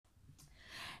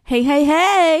Hey, hey,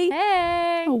 hey.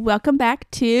 Hey. Welcome back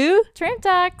to Tramp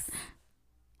Talks.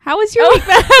 How was your week?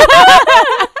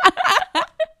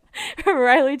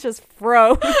 Riley just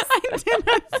froze.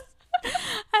 I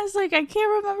was like, I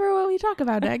can't remember what we talk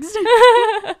about next.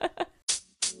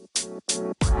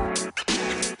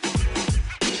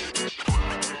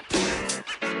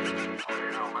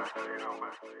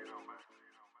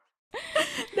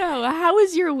 No, how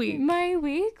was your week? My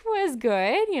week was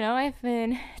good. I've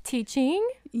been teaching.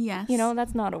 Yes.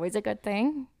 That's not always a good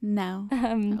thing. No.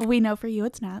 We know for you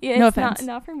it's not. Yeah, no it's offense.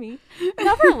 not for me.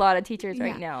 Not for a lot of teachers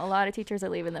right Yeah. now. A lot of teachers are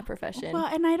leaving the profession. Well,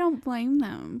 and I don't blame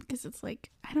them because it's like,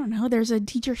 I don't know, there's a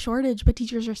teacher shortage, but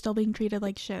teachers are still being treated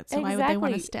like shit. So why would they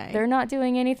want to stay? They're not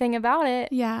doing anything about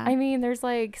it. Yeah. I mean, there's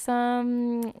like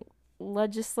some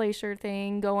legislature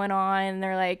thing going on, and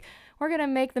they're like, we're going to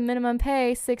make the minimum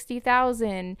pay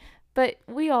 $60,000, but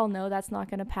we all know that's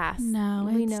not going to pass. No,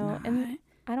 we it's know. not. And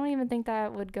I don't even think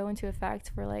that would go into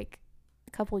effect for like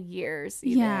a couple years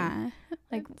even. Yeah.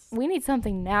 Like we need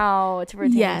something now to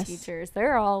retain Yes. teachers.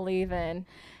 They're all leaving.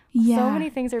 Yeah. So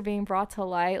many things are being brought to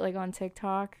light, like on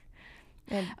TikTok.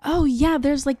 And Oh yeah,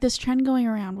 there's like this trend going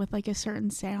around with like a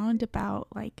certain sound about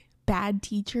like bad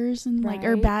teachers and like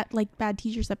or Right. bad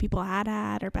teachers that people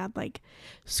had or bad like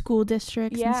school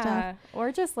districts and stuff. yeah,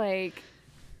 or just like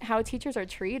how teachers are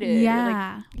treated.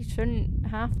 Yeah. Like, you shouldn't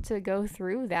have to go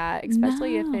through that,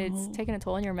 especially if it's No. taking a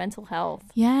toll on your mental health.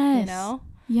 Yes.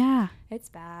 Yeah. It's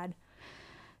bad.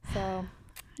 So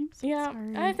I'm so yeah,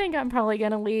 sorry. I think I'm probably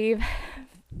gonna leave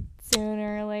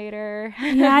sooner or later.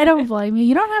 Yeah, I don't blame you.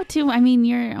 You don't have to. I mean,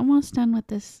 you're almost done with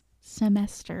this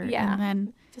semester. Yeah. And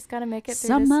then Just gotta make it through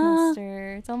Summer. this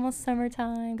semester. It's almost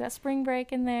summertime. Got spring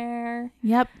break in there.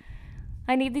 yep.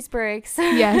 I need these breaks.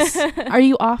 Yes. Are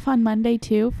you off on Monday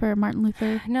too for Martin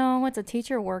Luther? No, it's a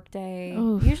teacher work day.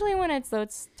 Oof. Usually when it's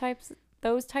those type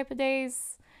of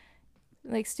days,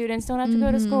 like students don't have to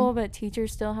go to Mhm. school, but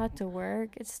teachers still have to work.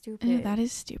 It's stupid. Ew, that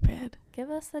is stupid.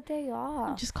 Give us the day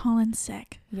off. Just call in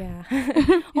sick. Yeah.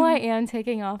 Well, I am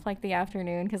taking off like the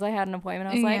afternoon because I had an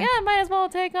appointment. I was like, Yeah. yeah, might as well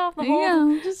take off the whole.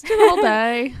 Yeah, just do the whole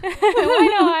day.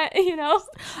 Why not?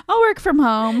 I'll work from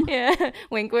home. Yeah.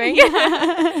 Wink, wink.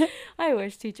 Yeah. I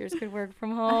wish teachers could work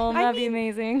from home. I That'd be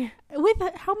mean, amazing. With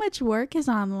how much work is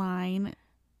online,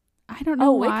 I don't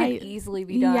know why. It could easily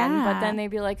be done. Yeah. But then they'd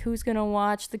be like, who's going to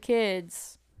watch the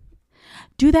kids?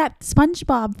 Do that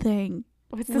SpongeBob thing.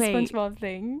 What's the Wait. SpongeBob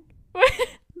thing?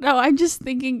 No, I'm just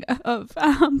thinking of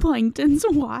Plankton's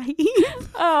wife.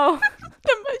 Oh,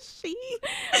 The machine.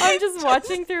 I'm just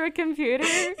watching through a computer.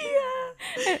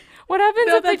 Yeah. What happens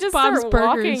No, if they that's just Bob's start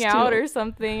Burgers, walking out too. or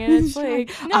something? And it's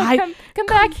like, no, I- come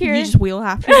back here. You just wheel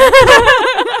after.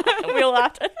 We'll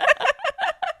laugh.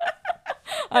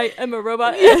 I am a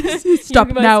robot. Yes. Stop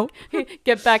You must now.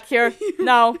 Get back here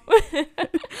now.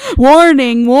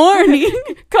 Warning, warning.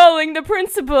 Calling the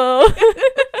principal.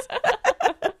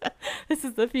 This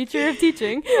is the future of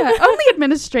teaching. Yeah, only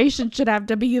administration should have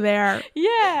to be there.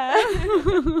 Yeah.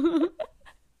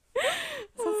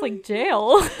 Sounds like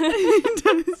jail.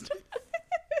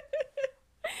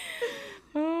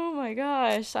 Oh my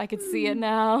gosh. I could see it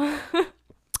now.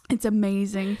 It's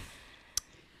amazing.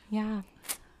 Yeah.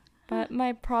 But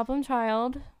my problem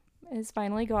child is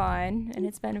finally gone, and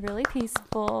it's been really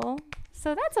peaceful.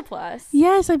 So that's a plus.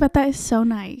 Yes, I bet that is so Yeah,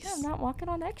 nice. I'm not walking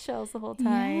on eggshells the whole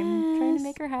time. Trying Yes. to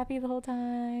make her happy the whole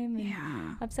time. And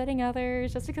Yeah. upsetting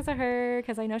others just because of her,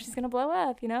 because I know she's going to blow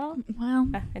up, Well,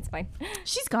 It's fine.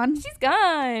 she's gone. She's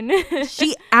gone.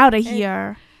 She out of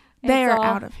here. They're It's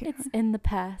out of here. It's in the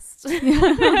past.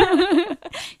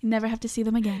 You never have to see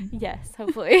them again. Yes,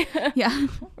 hopefully. Yeah.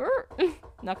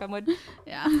 Knock on wood.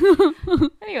 Yeah.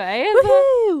 Anyways,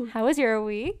 Woohoo! how was your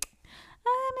week?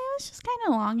 It was just kind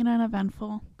of long and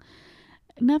uneventful.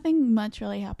 Nothing much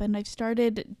really happened. I've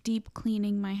started deep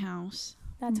cleaning my house.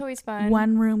 That's always fun.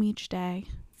 One room each day.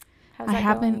 How's I that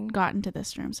haven't going? gotten to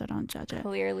this room, so don't judge it.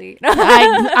 Clearly.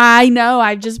 I know.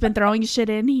 I've just been throwing shit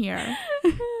in here.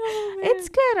 Oh, It's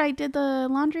good. I did the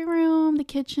laundry room, the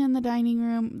kitchen, the dining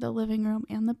room, the living room,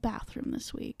 and the bathroom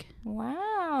this week.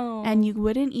 Wow. And you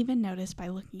wouldn't even notice by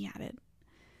looking at it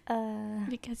Uh,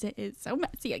 because it is so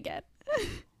messy again.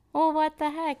 well, what the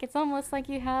heck? It's almost like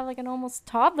you have like an almost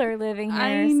toddler living here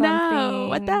I or something. know.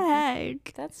 What the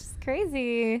heck? That's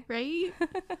crazy. Right?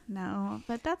 No,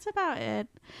 but that's about it.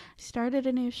 Started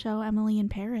a new show, Emily in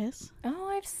Paris.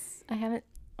 Oh, I haven't.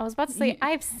 I was about to say You-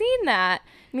 I've seen that,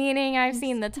 meaning I've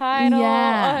seen the title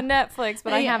Yeah. on Netflix,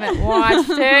 but I Yeah. haven't watched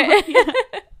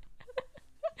it.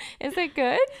 Is it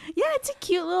good? Yeah, it's a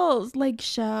cute little like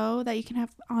show that you can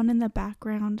have on in the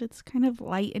background. It's kind of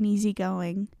light and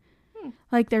easygoing.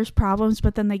 Like there's problems,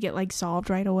 but then they get like solved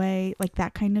right away. Like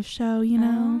that kind of show, you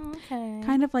know? Oh, okay.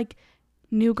 Kind of like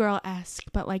New Girl-esque,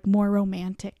 but like more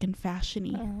romantic and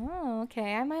fashiony. Oh,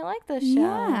 okay. I might like this show.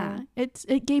 Yeah.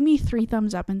 It gave me 3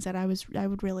 thumbs up and said I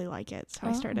would really like it. So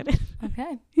I started it.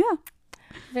 Okay. Yeah.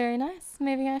 Very nice.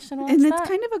 Maybe I should watch And that. it's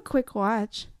kind of a quick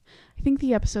watch. I think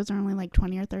the episodes are only like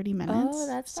 20 or 30 minutes. Oh,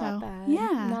 that's not bad.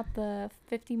 Yeah. Not the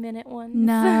 50-minute ones.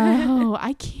 No,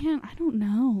 I can't. I don't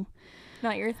know.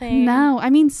 Not your thing. No, I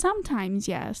mean, sometimes,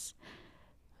 yes.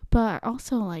 But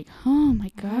also, like, oh my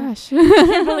gosh. I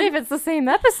can't believe it's the same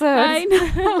episode. I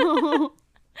know.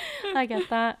 I get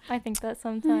that. I think that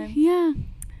sometimes. Yeah.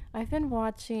 I've been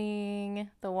watching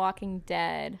The Walking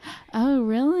Dead Oh,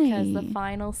 really? because the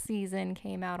final season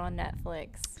came out on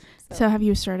Netflix. So have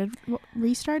you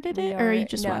restarted We it, or are you are-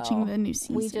 just no, watching the new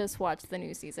season? We just watched the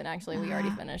new season. Actually, we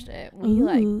already finished it. We Ooh.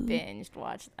 like binged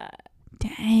watched that.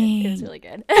 Dang. It was really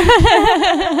good.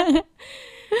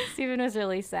 Steven was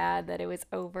really sad that it was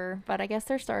over, but I guess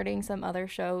they're starting some other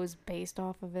shows based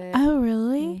off of it. Oh,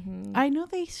 really? Mhm. I know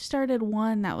they started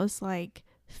one that was like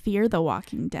Fear the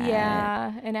Walking Dead.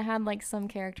 Yeah, and it had like some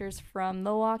characters from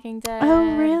The Walking Dead. Oh,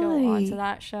 Go really? onto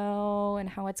that show and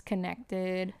how it's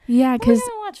connected. Yeah, I because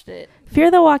haven't watched it. Fear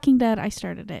the Walking Dead, I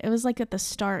started it. It was like at the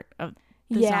start of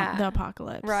the Yeah.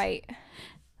 apocalypse. Right.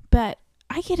 But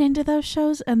I get into those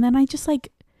shows and then I just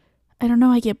like, I don't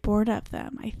know, I get bored of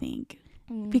them, I think.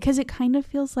 Because it kind of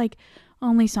feels like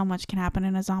only so much can happen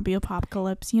in a zombie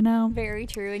apocalypse, you know? Very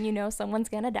true, and you know someone's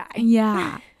gonna die.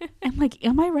 Yeah. And like,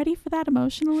 am I ready for that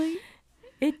emotionally?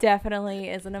 It definitely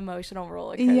is an emotional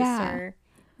roller coaster. Yeah.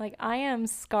 Like, I am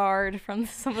scarred from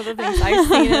some of the things I've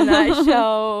seen in that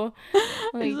show.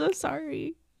 Like, I'm so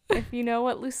sorry. if you know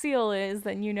what Lucille is,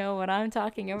 then you know what I'm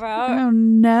talking about. Oh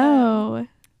no.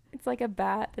 It's like a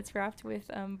bat that's wrapped with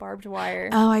barbed wire.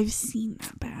 Oh, I've seen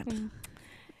that bad. Mm.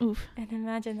 Oof. And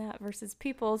imagine that versus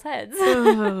people's heads.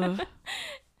 Ugh.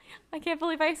 I can't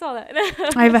believe I saw that.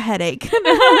 I have a headache.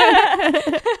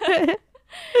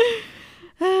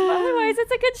 Otherwise,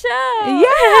 it's a good show.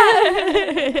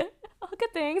 Yeah. All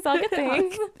good things. All good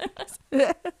things.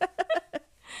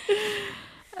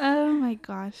 Oh my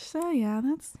gosh. So yeah,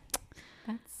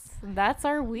 That's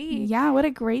our week. yeah, what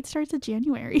a great start to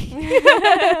January.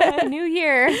 New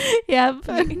year. Yep.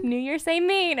 New year, same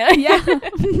me. Yeah.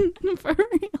 For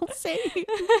real, same.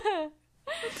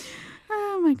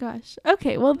 Oh my gosh.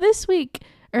 Okay, well this week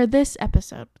or this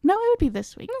episode. No, it would be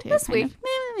this week too. This kind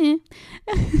week.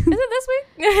 of. Is it this week?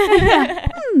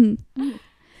 Yeah.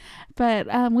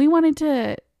 But we wanted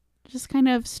to just kind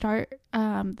of start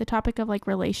the topic of like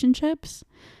relationships.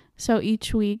 So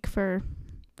each week for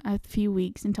a few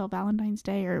weeks until Valentine's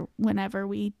Day or whenever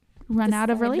we run out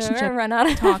of relationship Run out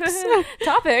of talks.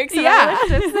 topics. Yeah.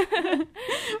 Yeah.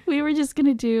 We were just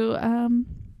gonna do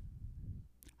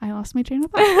I lost my train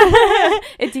of thought.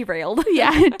 It derailed.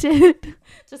 Yeah, it did.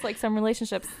 Just like some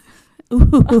relationships.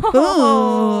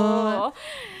 Ooh.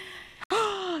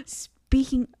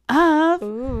 Speaking of,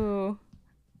 Ooh.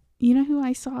 you know who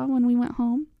I saw when we went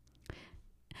home?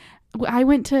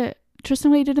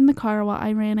 Tristan waited in the car while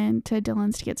I ran into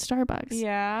Dylan's to get Starbucks.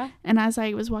 Yeah. And as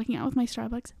I was walking out with my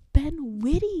Starbucks, Ben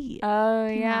Whitty. Oh,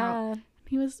 came yeah. out.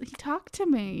 He talked to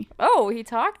me. Oh, he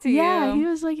talked to you. Yeah, he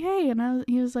was like, hey. And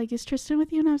he was like, is Tristan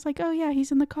with you? And I was like, oh, yeah,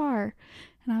 he's in the car.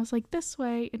 And I was like, this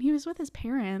way. And he was with his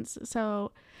parents.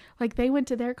 So, like, they went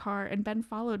to their car and Ben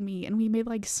followed me. And we made,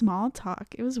 like, small talk.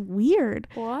 It was weird.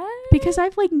 What? Because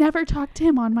I've, like, never talked to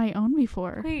him on my own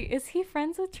before. Wait, is he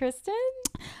friends with Tristan?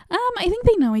 I think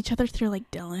they know each other through,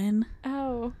 like, Dylan.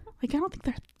 Oh. Like, I don't think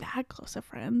they're that close of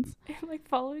friends. He, like,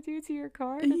 followed you to your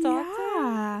car to talk to him?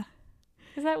 Yeah.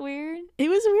 Is that weird? It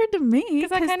was weird to me. Because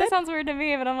that kind of sounds weird to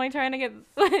me, but I'm, like, trying to get...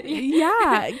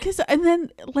 Yeah, and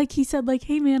then, like, he said, like,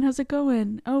 hey, man, how's it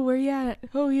going? Oh, where you at?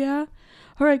 Oh, yeah?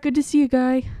 All right, good to see you,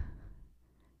 guy.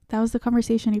 That was the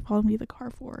conversation he followed me to the car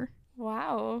for.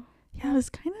 Wow. Yeah, it was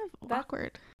kind of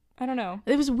awkward. I don't know.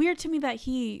 It was weird to me that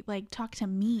he, like, talked to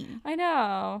me. I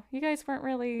know. You guys weren't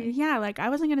really... Yeah, like, I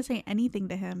wasn't going to say anything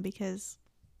to him because...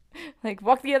 Like,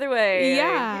 walk the other way.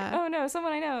 Yeah. Like, oh, no,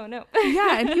 someone I know. No.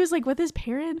 Yeah, and he was, like, with his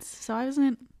parents, so I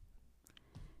wasn't...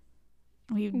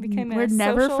 We were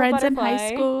never friends in high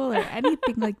school or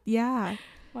anything like... Yeah.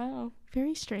 Wow.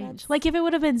 Very strange. Like, if it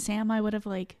would have been Sam, I would have,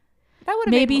 like... That would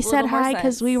have maybe said hi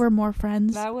because we were more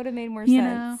friends. That would have made more you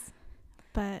sense. know?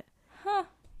 But Huh.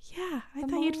 yeah, I The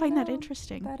thought more you'd you find that know.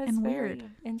 interesting That is and very weird.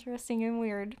 interesting and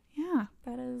weird. Yeah,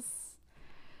 That is...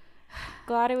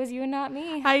 Glad it was you and not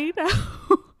me. I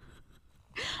know.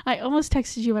 I almost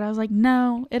texted you, but I was like,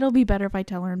 no, it'll be better if I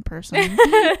tell her in person.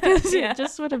 'Cause Yeah. it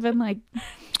just would have been like,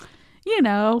 you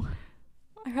know.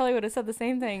 I probably would have said the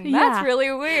same thing. Yeah. That's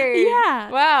really weird. Yeah.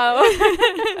 Wow.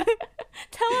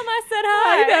 Tell him I said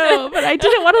hi. I know, but I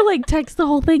didn't want to like text the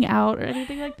whole thing out or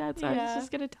anything like that, so I was Yeah.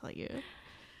 just gonna tell you.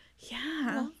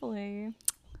 Yeah. Lovely.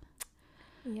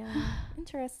 Yeah.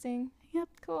 Interesting. Yep.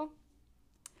 Cool.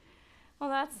 Well,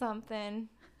 that's something.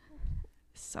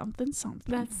 Something.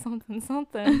 That's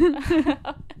something.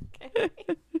 Okay.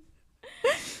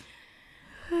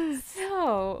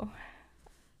 So,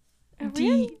 are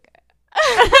we in-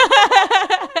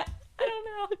 I don't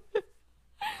know.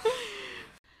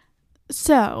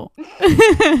 So,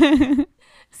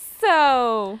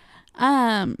 So,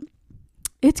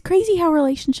 it's crazy how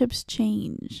relationships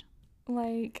change.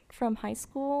 like from high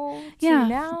school Yeah. to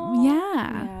now?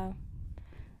 Yeah. Yeah.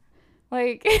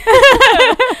 Like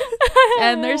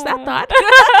And there's that thought.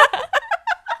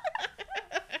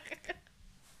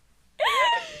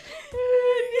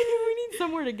 We need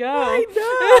somewhere to go. I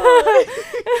know.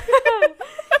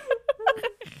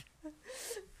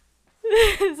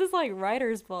 This is like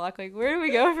writer's block. Like, where do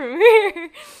we go from here?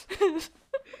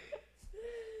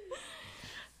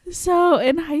 So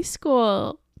in high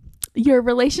school, your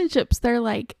relationships, they're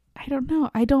like, I don't know.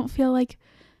 I don't feel like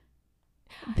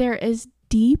they're as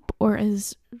deep or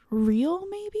as real,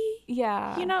 maybe.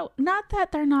 Yeah. You know, not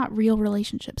that they're not real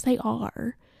relationships. They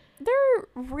are. They're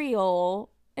real.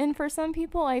 And for some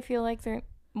people, I feel like they're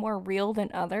more real than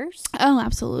others. Oh,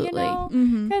 absolutely. You know?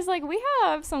 Mhm. Because, like, we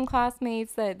have some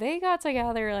classmates that they got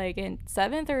together, like, in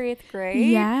 7th or 8th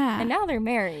grade. Yeah. And now they're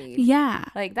married. Yeah.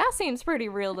 Like, that seems pretty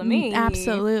real to me.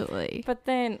 Absolutely. But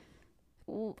then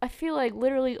I feel like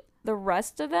literally the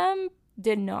rest of them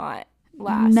did not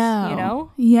last. No. You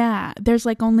know? Yeah. There's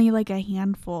like only like a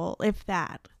handful, if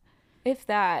that. If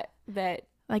that.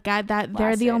 Like they're the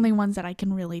Lasted. only ones that I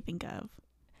can really think of.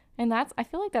 And I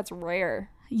feel like that's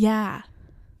rare Yeah.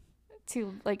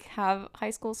 to, like, have high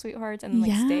school sweethearts and,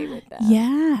 like, stay with them.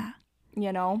 Yeah.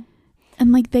 You know?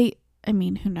 And like I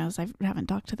mean, who knows? I haven't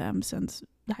talked to them since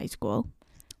high school.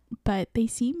 But they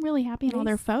seem really happy in all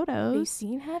their They photos.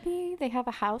 seem happy. They have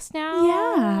a house now.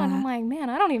 Yeah. And I'm like, man,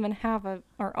 I don't even have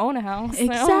or own a house. so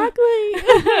Exactly.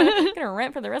 I'm gonna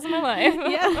rent for the rest of my life.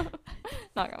 Yeah.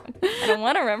 Not going. I don't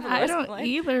want to rent for the I rest of don't my life.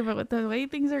 either, but with the way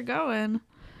things are going.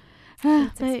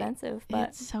 It's But expensive, but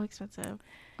it's so expensive.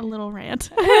 A little rant.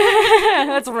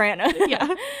 that's random.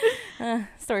 Yeah.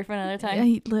 Story for another time.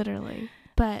 Yeah, literally.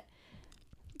 But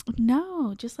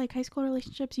no, just like high school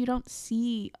relationships, you don't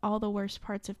see all the worst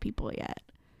parts of people yet.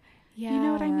 Yeah. You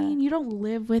know what I mean? You don't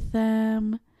live with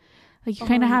them. Like you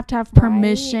kind of Oh, have to have right.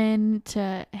 permission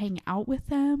to hang out with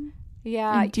them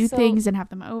Yeah. and do so things and have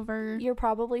them over. You're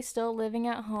probably still living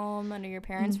at home under your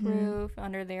parents' Mhm. roof,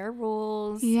 under their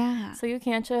rules. Yeah. So you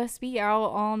can't just be out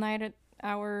all night at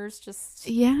hours, just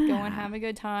Yeah. go and have a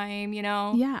good time, you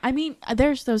know? Yeah. I mean,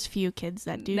 there's those few kids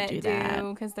that do that.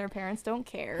 because their parents don't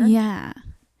care. Yeah.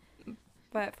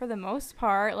 But for the most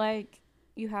part, like,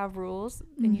 you have rules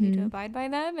and you need to Mhm. abide by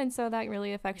them, and so that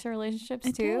really affects your relationships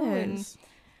It too. And does.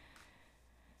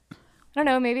 I don't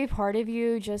know, maybe part of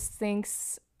you just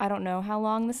thinks, I don't know how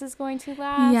long this is going to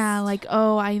last. Yeah, like,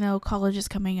 oh, I know college is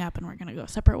coming up and we're going to go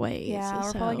separate ways. Yeah,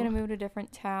 we're probably so- going to move to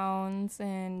different towns,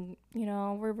 and, you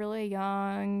know, we're really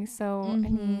young, so, I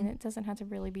Mhm. mean, it doesn't have to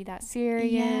really be that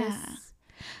serious. Yeah.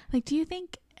 Like, do you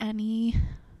think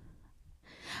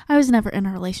I was never in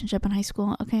a relationship in high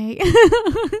school, okay?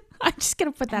 I'm just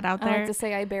going to put that out I there. like to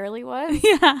say I barely was.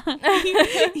 Yeah.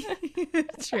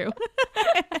 True.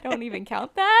 I don't even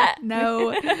count that.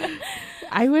 No.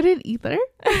 I wouldn't either.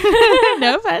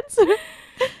 No offense.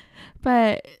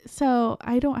 But so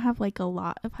I don't have like a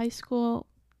lot of high school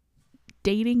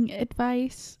dating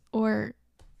advice or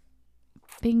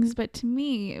things, but to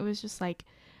me it was just like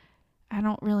I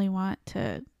don't really want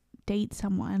to date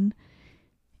someone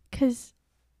because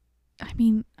I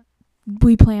mean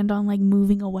we planned on like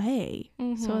moving away.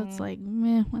 So it's Mhm. like,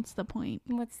 meh, what's the point?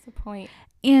 What's the point?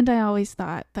 And I always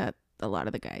thought that a lot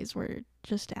of the guys were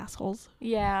just assholes.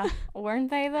 Yeah. Weren't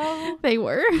they, though? They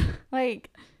were. Like,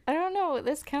 I don't know.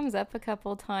 This comes up a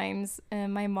couple times,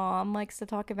 and my mom likes to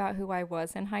talk about who I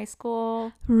was in high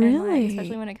school. And, like, Really?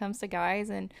 especially when it comes to guys.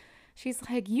 And she's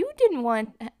like, you didn't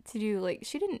want to do, like,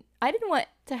 I didn't want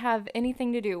to have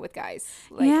anything to do with guys.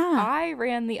 Like, Yeah. I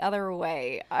ran the other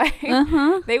way.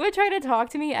 Uh-huh. They would try to talk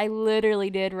to me. I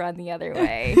literally did run the other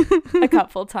way a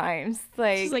couple times.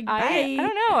 She's like, I bye.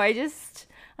 don't know.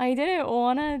 I didn't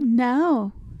want to,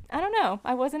 No. I don't know.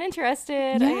 I wasn't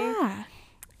interested. Yeah.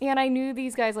 And I knew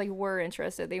these guys, like, were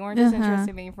interested. They weren't just Uh-huh. interested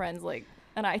in being friends. Like,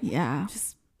 and I Yeah.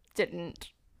 just didn't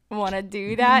want to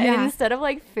do that. Yeah. And instead of,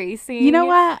 like, facing. You know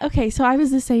what? Okay, so I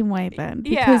was the same way then.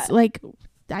 Yeah. Because, like,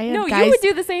 I had No, guys. you would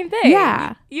do the same thing.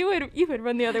 Yeah. You would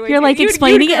run the other way. You're too. like You would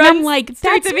explaining it, and run I'm like,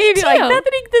 straight that's to me me and be too. like,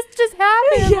 Bethany, this just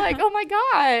happened. I'm Yeah. like, oh my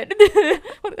God.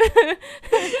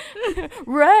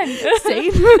 Run.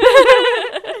 Same.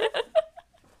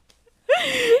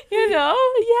 You know?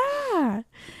 Yeah.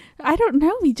 I don't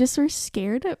know. We just were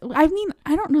scared of, I mean,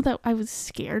 I don't know that I was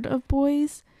scared of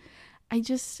boys. I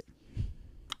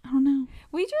don't know.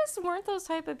 We just weren't those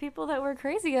type of people that were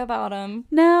crazy about them.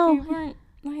 No. We weren't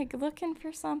like looking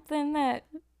for something that.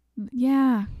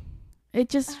 Yeah. It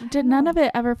just did. None of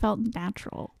it ever felt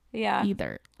natural Yeah.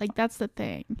 either. Like, that's the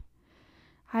thing.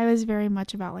 I was very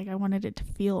much about, like, I wanted it to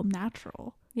feel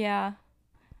natural. Yeah.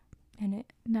 And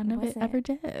None of it wasn't. ever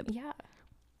did. yeah.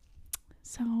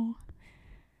 So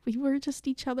we were just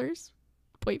each other's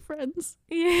boyfriends.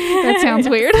 Yeah. That sounds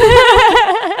weird.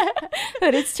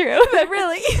 But it's true. But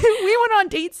really, we went on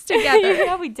dates together.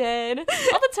 Yeah, we did. All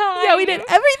the time. Yeah, we did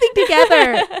everything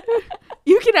together.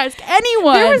 You can ask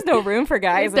anyone. There was no room for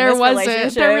guys There in this wasn't.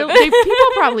 relationship. People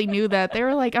probably knew that. They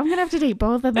were like, I'm going to have to date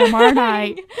both of them, aren't I?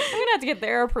 I'm going to have to get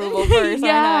their approval first,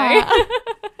 Yeah. aren't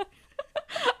I?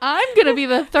 I'm going to be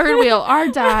the third wheel,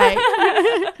 aren't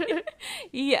I?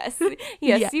 Yes.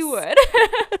 Yes, you would.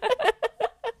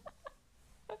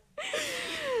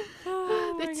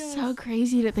 Oh my It's gosh. so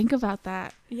crazy to think about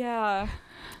that. Yeah.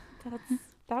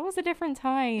 That was a different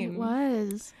time. It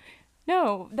was.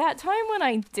 No, that time when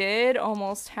I did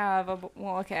almost have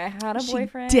I had a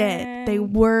boyfriend. She did. They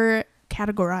were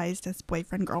categorized as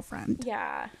boyfriend, girlfriend.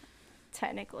 Yeah,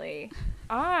 technically.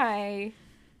 Like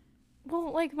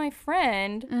my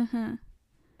friend Uh-huh.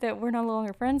 that we're no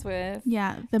longer friends with,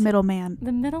 Yeah, the middleman.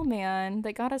 the middleman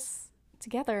that got us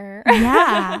together.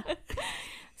 Yeah.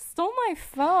 Stole my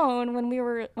phone when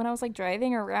I was like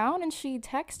driving around, and she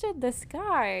texted this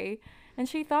guy, and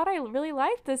she thought I really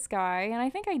liked this guy, and I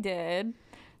think I did.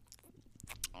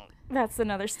 That's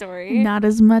another story. Not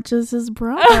as much as his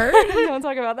brother. Don't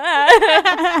talk about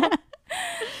that.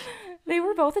 They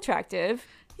were both attractive.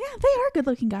 Yeah, they are good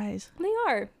looking guys. They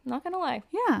are, not gonna lie.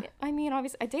 Yeah. I mean,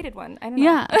 obviously, I dated one. I don't know.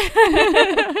 Yeah.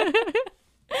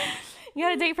 You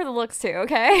gotta date for the looks too,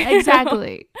 okay?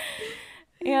 Exactly.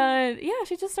 And yeah,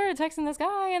 she just started texting this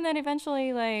guy, and then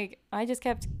eventually, like, I just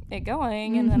kept it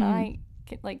going, and then I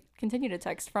continued to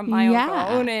text from my own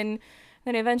phone, and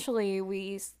then eventually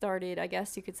we started, I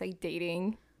guess you could say,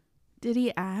 dating. Did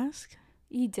he ask?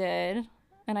 He did,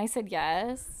 and I said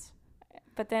yes.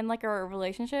 But then, like, our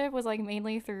relationship was like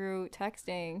mainly through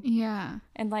texting, Yeah.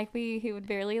 and like he would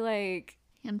barely like.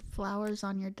 And flowers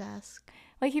on your desk.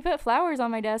 Like, he put flowers on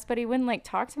my desk, but he wouldn't, like,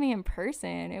 talk to me in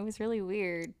person. It was really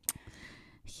weird.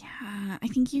 Yeah, I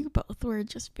think you both were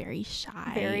just very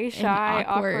shy. Very and shy,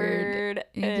 awkward.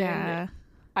 Yeah. And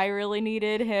I really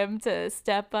needed him to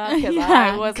step up because Yeah,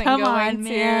 I wasn't come going on, to,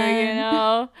 man. you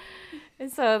know?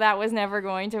 And so that was never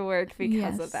going to work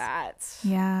because of Yes. that.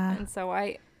 Yeah.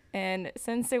 And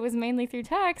since it was mainly through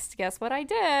text, guess what I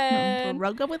did?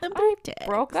 Broke up with him through text.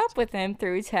 Broke up with him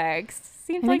through text.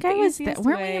 Seems I like think the I was easiest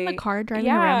weren't way. we in the car driving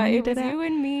around when you did it was it? you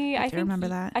and me. I do remember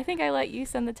that. I think I let you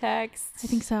send the text. I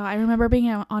think so. I remember being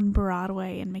out on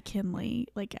Broadway in McKinley,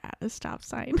 like at a stop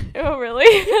sign Oh, really?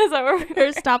 Is that where we or were?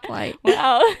 a stoplight.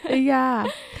 Wow. Yeah.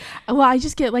 Well, I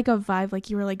just get like a vibe like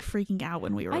you were like freaking out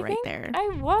when we were I right think there. I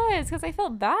was, because I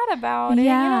felt bad about it. You know,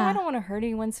 Yeah. I don't want to hurt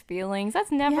anyone's feelings.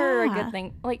 That's never a Yeah. good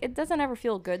thing. Like, it doesn't ever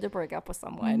feel good to break up with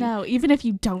someone. No, even if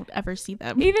you don't ever see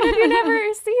them. Even if you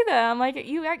never see them, like,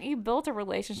 you built a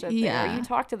relationship Yeah. there. You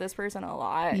talk to this person a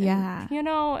lot. and, Yeah. you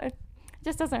know, it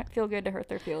just doesn't feel good to hurt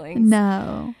their feelings.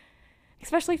 No.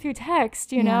 Especially through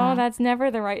text, you Yeah. know, that's never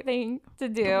the right thing to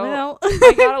do. Well,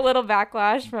 I got a little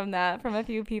backlash from that from a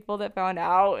few people that found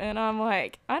out, and I'm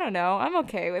like, I don't know, I'm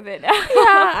okay with it now.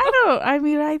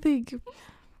 I think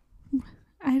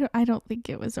I don't think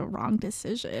it was a wrong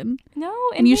decision. No,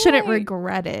 And you shouldn't really,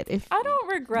 regret it if I don't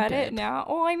regret it did. now.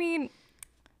 Well, I mean,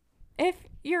 if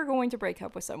you're going to break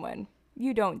up with someone,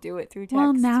 you don't do it through text.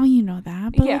 Well, now you know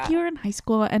that. But Yeah. like you were in high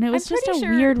school and it was just a pretty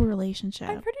sure- weird relationship.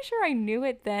 I'm pretty sure I knew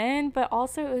it then, but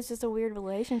also it was just a weird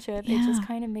relationship. It just Yeah.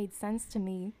 kind of made sense to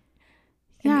me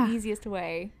in Yeah. the easiest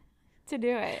way to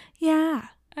do it. Yeah.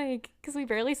 Like, because we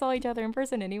barely saw each other in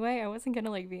person anyway. I wasn't going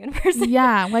to, like, be in person.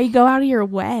 Yeah. Why you go out of your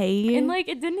way. And, like,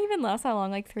 it didn't even last that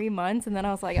long, like 3 months. And then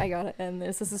I was like, I got to end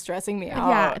this. This is stressing me out.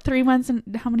 Yeah. 3 months. And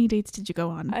how many dates did you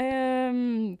go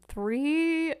on?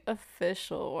 3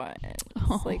 official ones.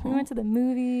 Like, we Oh. went to the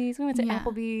movies. We went to Yeah.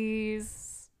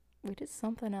 Applebee's. We did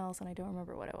something else, and I don't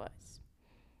remember what it was.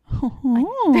 Oh.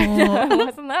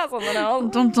 Wasn't that something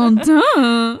else? Dun, dun, I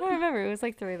dun. don't remember. It was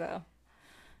like 3, though.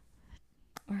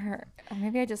 Or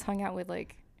maybe I just hung out with,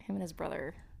 like, him and his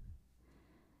brother.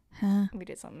 Huh. We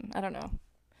did something. I don't know.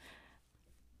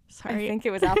 Sorry. I think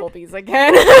it was Applebee's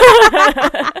again.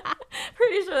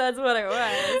 Pretty sure that's what it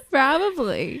was.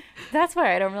 Probably. That's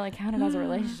why I don't really count it as a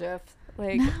relationship.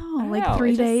 Like, no, like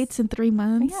 3 dates in 3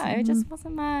 months. Yeah, it just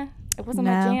wasn't my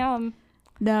jam.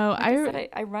 No,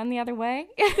 I run the other way.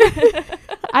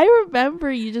 I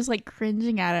remember you just like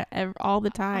cringing at it all the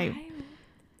time.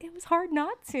 It was hard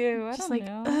not to. I just don't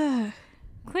know. Ugh.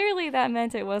 Clearly that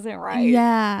meant it wasn't right.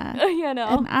 Yeah. You know.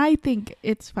 And I think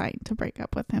it's fine to break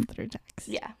up with him through text.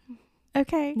 Yeah.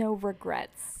 Okay. No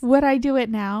regrets. Would I do it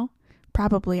now?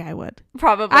 Probably I would.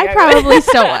 Probably. I probably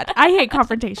still would. I hate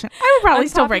confrontation. I would probably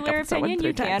still break up with someone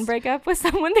through text. You can break up with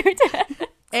someone through text.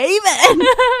 Amen.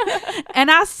 And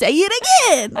I say it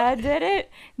again. I did it.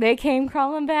 They came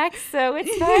crawling back, so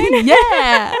it's fine.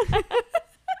 Yeah.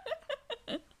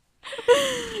 A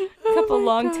couple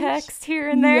long texts here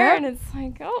and there, and it's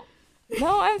like, oh,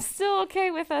 no, I'm still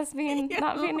okay with us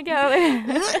not being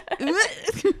together.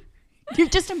 You're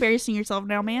just embarrassing yourself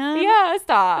now, man. Yeah,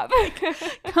 stop.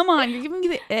 Come on, you're giving me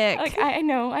the ick. Like, I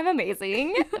know I'm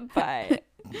amazing, but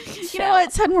you know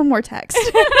what? Send one more text.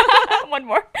 One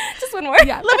more. Just one more.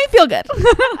 Yeah, let me feel good.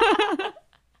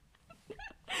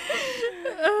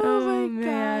 Oh my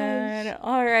gosh.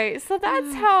 All right, so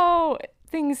that's how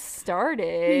things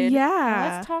started.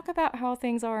 Yeah. Let's talk about how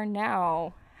things are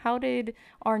now. How did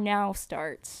our now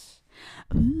start?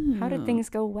 Ooh. How did things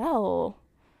go well?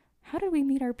 How did we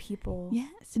meet our people?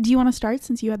 Yes. Do you want to start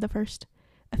since you had the first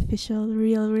official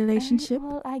real relationship?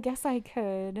 Well, I guess I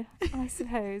could. I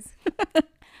suppose.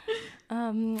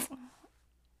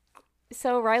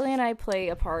 So Riley and I play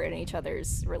a part in each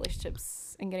other's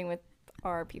relationships and getting with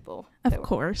our people. Of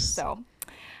course. So,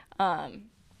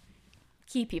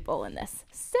 key people in this.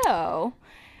 So,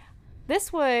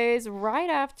 this was right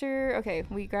after,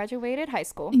 we graduated high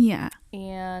school. Yeah.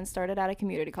 And started at a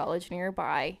community college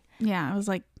nearby. Yeah, it was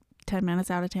like 10 minutes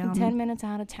out of town. 10 minutes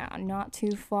out of town. Not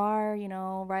too far. You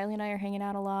know, Riley and I are hanging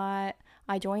out a lot.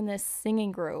 I joined this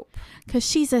singing group. Because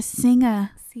she's a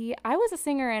singer. See, I was a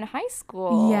singer in high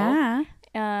school. Yeah.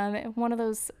 One of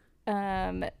those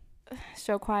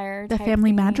show choir the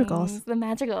family madrigals. The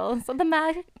madrigals.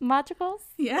 The madrigals?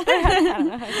 Yeah. I don't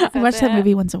know how I watch that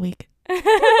movie once a week.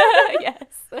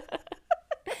 Yes.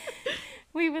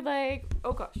 We would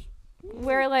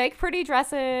wear pretty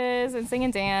dresses and sing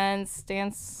and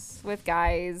dance with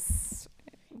guys,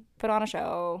 put on a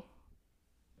show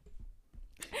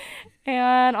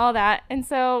and all that. And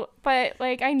so, but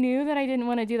I knew that I didn't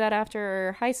want to do that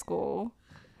after high school.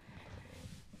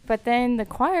 But then the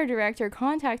choir director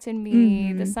contacted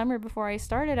me the summer before I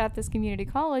started at this community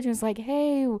college and was like,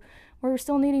 hey, we're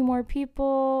still needing more people,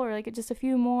 or just a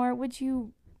few more. Would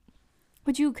you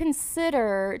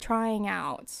consider trying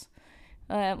out?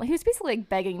 He was basically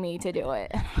begging me to do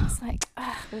it. And I was like,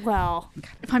 well,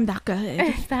 if I'm that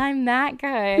good,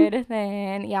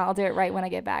 then yeah, I'll do it right when I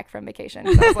get back from vacation.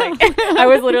 So I was I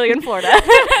was literally in Florida.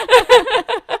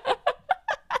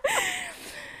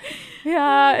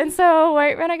 Yeah, and so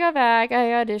right when I got back,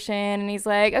 I auditioned, and he's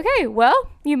like, okay,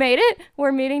 well, you made it.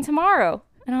 We're meeting tomorrow.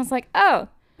 And I was like, oh,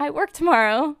 I work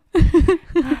tomorrow.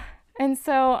 And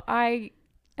so I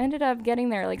ended up getting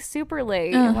there super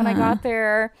late. And when I got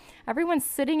there, everyone's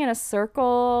sitting in a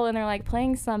circle, and they're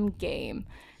playing some game.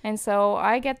 And so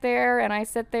I get there, and I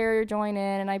sit there, join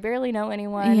in, and I barely know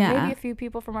anyone. Yeah. Maybe a few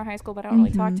people from our high school, but I don't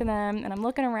really talk to them. And I'm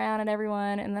looking around at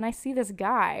everyone, and then I see this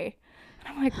guy.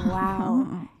 And I'm like,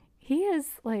 wow. He is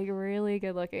really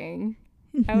good looking.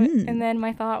 And then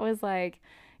my thought was it'd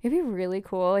be really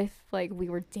cool if we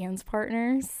were dance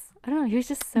partners. I don't know. He was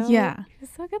just so he was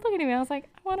so good looking to me. I was like,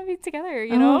 I want to be together.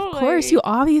 You know, of course. You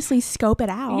obviously scope it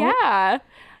out. Yeah.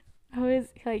 I was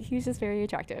he was just very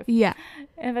attractive. Yeah.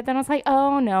 But then I was like,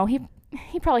 oh no, he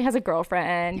probably has a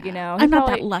girlfriend. Yeah. You know, I'm not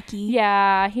that lucky.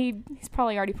 Yeah. He's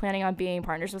probably already planning on being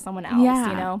partners with someone else.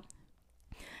 Yeah. You know.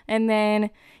 And then,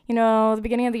 the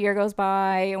beginning of the year goes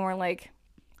by, and we're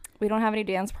we don't have any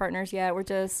dance partners yet. We're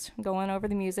just going over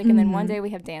the music. And then one day we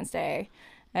have dance day,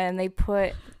 and they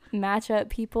match up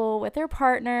people with their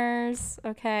partners.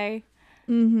 Okay.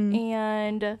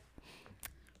 And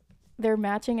they're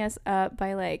matching us up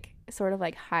by sort of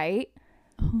height.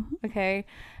 Okay.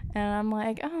 And I'm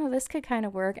like, oh, this could kind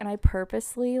of work. And I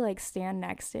purposely stand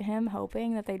next to him,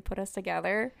 hoping that they'd put us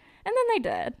together. And then they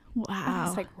did. Wow. And I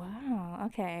was like, wow,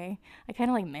 okay. I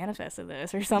kind of manifested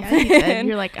this or something. Yeah, you did.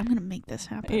 You're like, I'm going to make this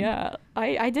happen. Yeah.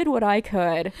 I did what I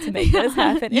could to make this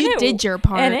happen. You did your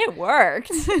part. And it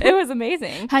worked. It was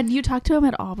amazing. Had you talked to him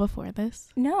at all before this?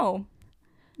 No,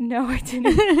 I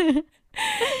didn't.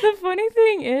 The funny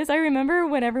thing is, I remember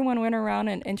when everyone went around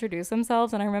and introduced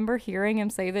themselves, and I remember hearing him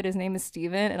say that his name is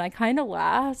Steven, and I kind of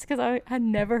laughed because I had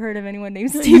never heard of anyone named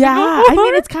Steven Yeah, before. I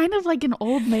mean, it's kind of like an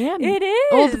old man. It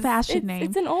is. Old-fashioned name.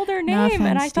 It's an older No name,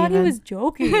 and offense, I thought he Steven. was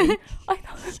joking.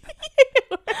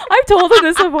 I've told him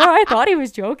this before. I thought he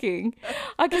was joking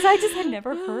because I just had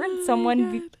never heard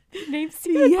someone named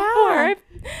Steven before.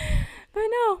 But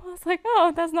no, I was like,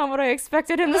 oh, that's not what I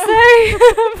expected him to say.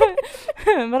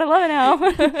 but I love it now.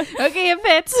 Okay, it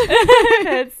fits.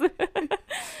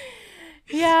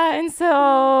 Yeah, and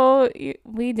so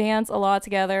we dance a lot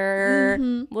together,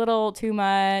 little too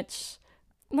much.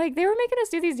 Like, they were making us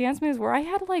do these dance moves where I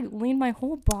had to, like, lean my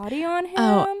whole body on him.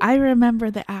 Oh, I remember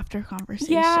the after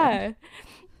conversation. Yeah.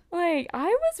 Like, I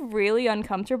was really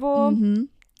uncomfortable.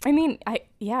 I mean,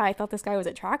 I thought this guy was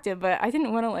attractive, but I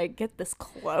didn't want to, like, get this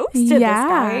close to this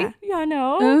guy. You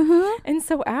know? And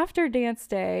so after dance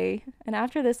day, and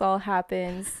after this all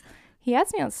happens, he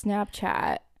adds me on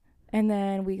Snapchat, and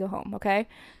then we go home, okay?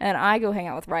 And I go hang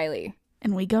out with Riley.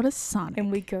 And we go to Sonic.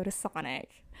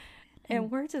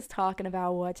 And we're just talking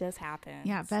about what just happened.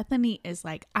 Yeah, Bethany is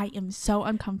like, I am so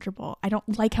uncomfortable. I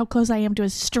don't like how close I am to a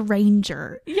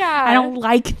stranger. Yeah. I don't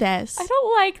like this. I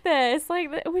don't like this. Like,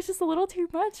 it was just a little too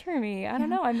much for me. I don't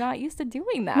know. I'm not used to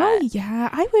doing that. Well, yeah,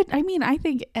 I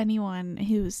think anyone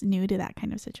who's new to that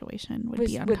kind of situation would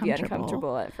be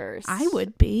uncomfortable at first. I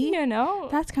would be. You know?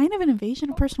 That's kind of an invasion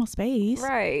of personal space.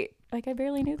 Right. Like, I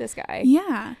barely knew this guy.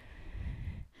 Yeah.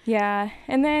 Yeah.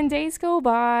 And then days go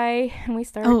by and we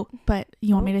start. Oh, but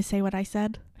you want me to say what I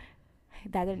said?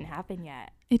 That didn't happen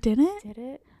yet. It didn't? Did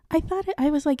it? I thought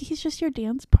I was like, he's just your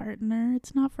dance partner.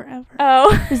 It's not forever.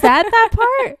 Oh. Is that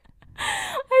part?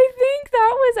 I think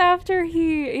that was after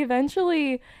he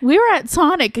eventually. We were at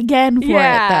Sonic again for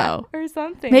it, though. Or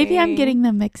something. Maybe I'm getting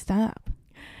them mixed up.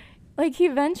 Like, he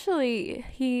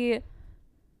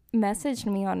messaged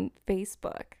me on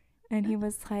Facebook and he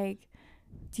was like,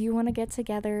 do you want to get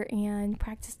together and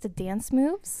practice the dance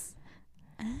moves?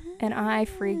 And I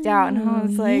freaked out and I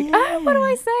was like, what do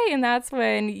I say? And that's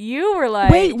when you were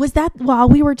like, wait, was that while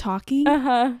we were talking?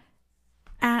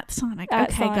 At Sonic.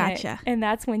 Okay, Sonic. Gotcha. And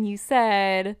that's when you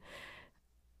said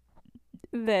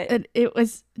that it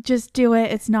was just do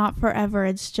it. It's not forever.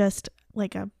 It's just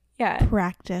like a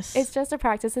practice. It's just a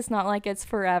practice. It's not like it's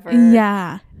forever.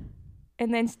 Yeah.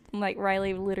 And then, like,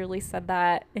 Riley literally said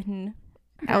that in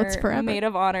now it's forever maid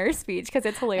of honor speech because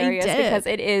it's hilarious because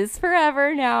it is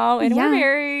forever now and we're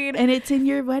married and it's in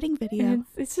your wedding video.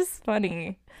 It's just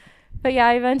funny. But yeah,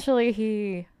 eventually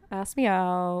he asked me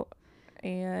out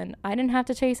and I didn't have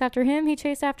to chase after him. He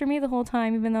chased after me the whole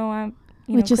time, even though I'm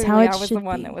which is how it I was should the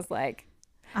one be. that was like,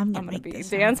 I'm gonna be this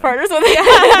dance partners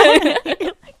with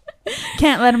you.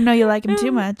 Can't let him know you like him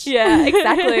too much. Yeah,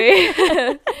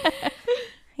 exactly.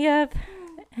 Yep.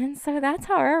 And so that's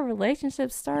how our relationship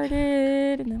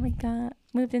started. And then we got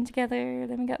moved in together.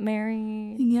 Then we got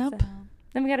married. Yep. So,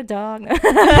 then we got a dog. A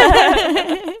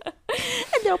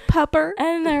little pupper.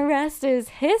 And the rest is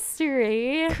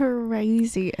history.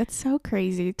 Crazy. It's so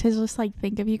crazy to just like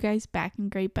think of you guys back in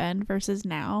Great Bend versus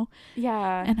now.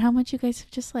 Yeah. And how much you guys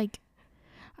have just like,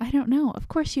 I don't know. Of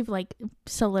course, you've like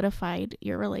solidified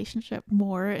your relationship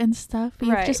more and stuff.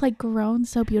 You've just like grown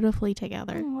so beautifully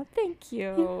together. Oh, thank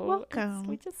you. You're welcome.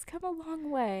 We just come a long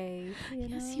way.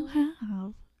 Yes, you have.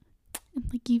 And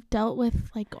like you've dealt with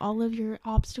like all of your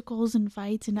obstacles and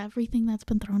fights and everything that's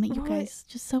been thrown at you guys.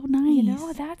 Just so nice. You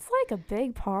know, that's like a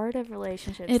big part of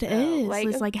relationships. It is.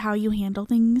 It's like how you handle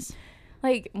things.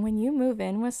 Like, when you move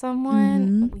in with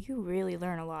someone, you really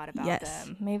learn a lot about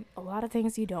them. Maybe a lot of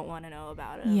things you don't want to know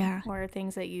about them. Yeah. Or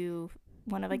things that you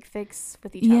want to, like, fix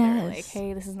with each other. Like,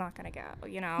 hey, this is not going to go,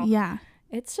 you know? Yeah.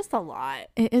 It's just a lot.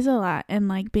 It is a lot. And,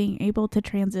 like, being able to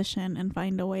transition and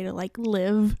find a way to, like,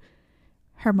 live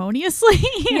harmoniously.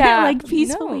 Yeah. Like,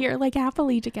 peacefully or, like,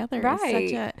 happily together.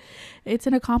 Right. It's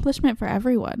an accomplishment for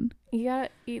everyone.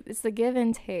 It's the give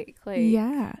and take. Like,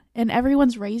 yeah. And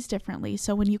everyone's raised differently.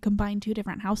 So when you combine two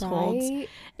different households,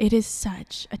 it is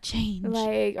such a change.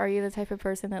 Like, are you the type of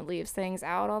person that leaves things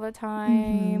out all the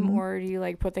time? Or do you,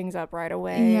 like, put things up right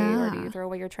away? Yeah. Or do you throw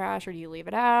away your trash? Or do you leave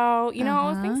it out? You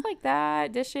know, things like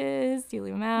that. Dishes, do you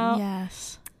leave them out?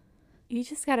 Yes. You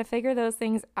just got to figure those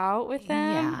things out with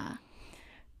them. Yeah.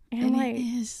 And like, it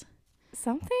is.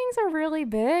 Some things are really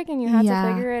big and you have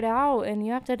to figure it out, and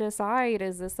you have to decide,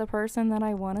 is this the person that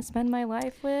I want to spend my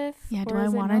life with? Yeah, do I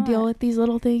want to deal with these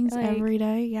little things every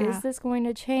day? Yeah. Is this going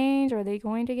to change? Are they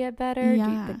going to get better?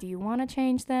 Yeah. Do you want to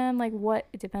change them? Like, what?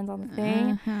 It depends on the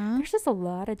thing. There's just a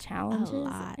lot of challenges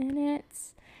in it.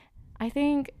 I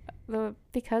think a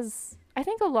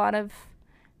lot of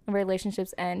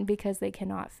relationships end because they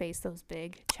cannot face those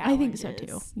big I challenges. think so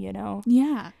too. You know?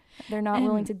 Yeah. They're not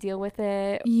willing to deal with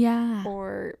it. Yeah.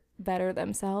 Or better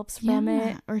themselves from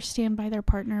it. Or stand by their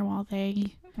partner while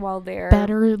they're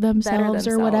better themselves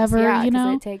or whatever, yeah, you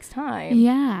know? it takes time.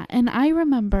 Yeah. And I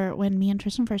remember when me and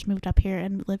Tristan first moved up here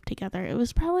and lived together, it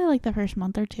was probably like the first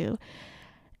month or two.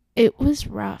 It was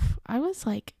rough. I was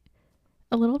like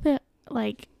a little bit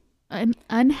like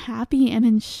unhappy and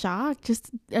in shock, just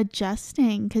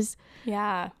adjusting, because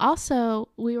also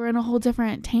we were in a whole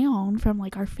different town from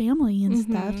like our family and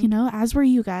stuff, you know, as were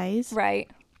you guys,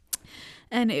 right?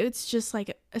 And it's just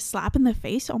like a slap in the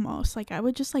face almost. Like I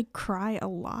would just like cry a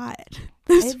lot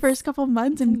this first couple of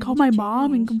months and call my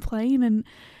mom and complain, and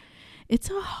it's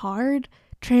a hard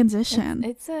transition.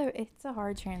 It's a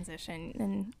hard transition,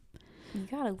 and you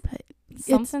gotta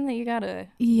something that you gotta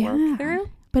work through.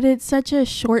 But it's such a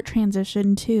short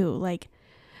transition too, like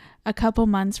a couple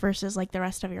months versus like the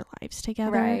rest of your lives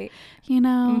together, right? You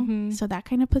know, so that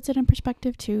kind of puts it in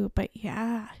perspective too. But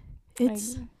yeah,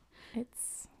 it's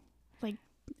like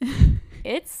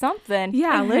it's something.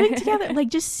 Yeah, living together, like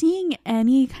just seeing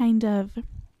any kind of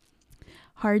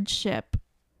hardship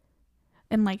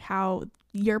and like how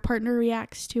your partner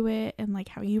reacts to it and like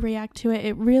how you react to it,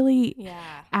 it really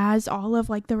as all of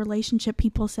like the relationship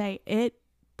people say, it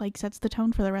like sets the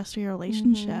tone for the rest of your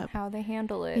relationship. How they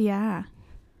handle it. Yeah.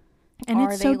 And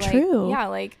it's so true. Yeah,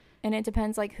 like, and it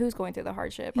depends like who's going through the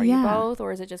hardship. Are you both,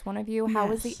 or is it just one of you?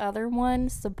 How is the other one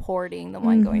supporting the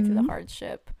one going through the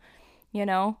hardship? You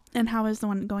know? And how is the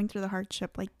one going through the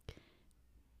hardship like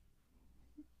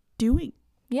doing?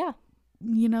 Yeah.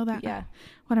 You know that? Yeah.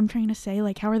 What I'm trying to say,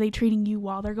 like, how are they treating you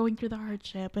while they're going through the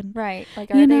hardship? And right,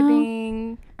 like, are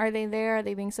they there? Are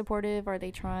they being supportive? Are they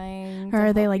trying? Or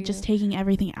are they like just taking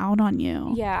everything out on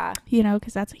you? Yeah. You know,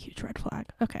 because that's a huge red flag.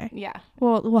 Okay. Yeah.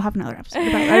 Well, we'll have another episode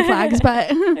about red flags,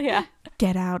 but yeah,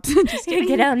 get out. Just kidding.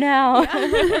 Get out now.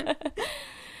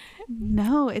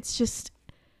 No, it's just,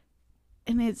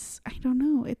 and it's, I don't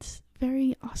know, it's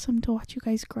very awesome to watch you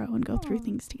guys grow and go through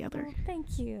things together. Oh,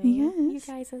 thank you. Yes. You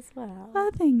guys as well. Oh,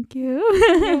 thank you.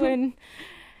 You and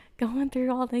going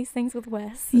through all these things with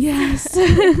Wes. Yes.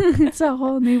 It's a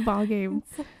whole new ball game.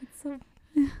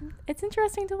 It's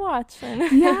interesting to watch.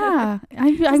 And yeah.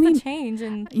 I mean, the change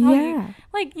and how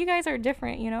like you guys are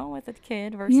different, you know, with a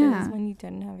kid versus when you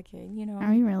didn't have a kid, you know.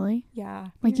 Are you really? Yeah.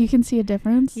 Like you can see a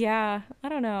difference? Yeah. I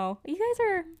don't know. You guys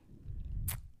are,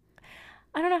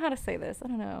 I don't know how to say this. I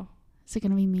don't know. Is it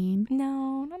going to be mean?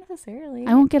 No, not necessarily.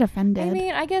 I won't get offended. I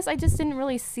mean, I guess I just didn't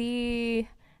really see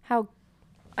how,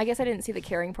 I guess I didn't see the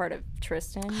caring part of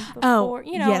Tristan before. Oh,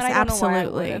 you know, yes, and I don't absolutely.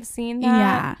 know why I would have seen that.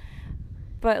 Yeah.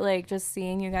 But like just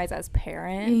seeing you guys as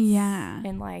parents. Yeah.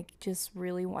 And like just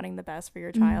really wanting the best for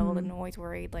your child and always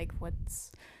worried like what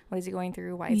is he going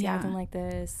through? Why is he acting like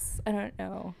this? I don't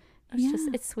know. It's just,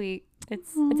 it's sweet.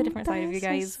 It's a different side of you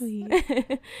guys. So sweet.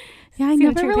 Yeah, I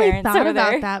never really thought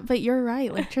about that, but you're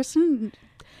right. Like Tristan,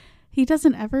 he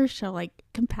doesn't ever show like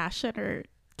compassion or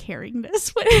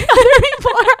caringness when other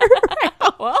people are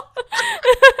around. Well,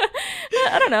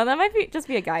 I don't know. That might just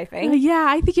be a guy thing. Yeah,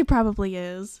 I think it probably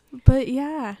is. But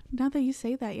yeah, now that you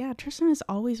say that, yeah, Tristan is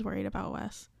always worried about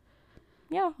Wes.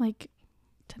 Yeah. Like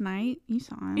tonight, you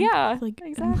saw him. Yeah, like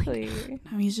exactly. Like,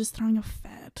 no, he's just throwing a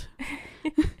fit.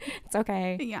 It's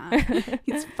okay. Yeah,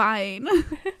 it's fine.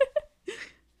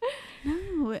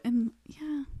 No, and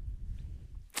yeah.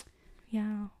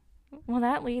 Well,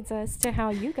 that leads us to how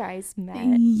you guys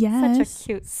met. Yes, such a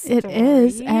cute story. It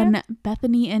is, and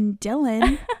Bethany and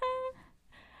Dylan.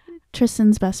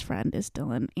 Tristan's best friend is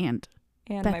Dylan, and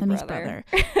Bethany's brother.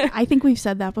 I think we've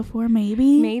said that before.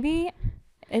 Maybe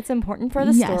it's important for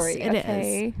the story. Yes, it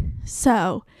is.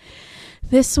 So,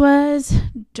 this was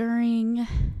during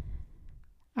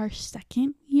our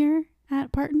second year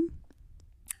at Barton.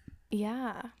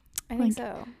 Yeah, I think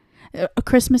so. A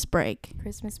Christmas break.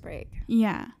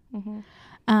 Yeah.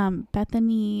 Mm-hmm.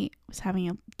 Bethany was having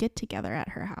a get together at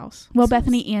her house. Well,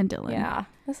 Bethany and Dylan. Yeah.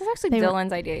 This is actually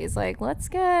Dylan's idea. He's like, let's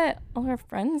get all our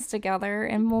friends together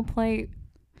and we'll play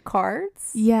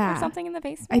cards. Yeah. Or something in the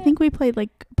basement. I think we played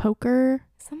like poker.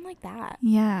 Something like that.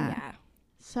 Yeah.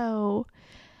 So,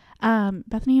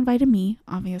 Bethany invited me,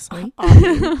 obviously.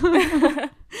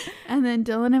 And then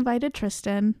Dylan invited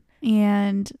Tristan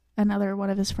and another one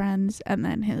of his friends, and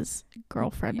then his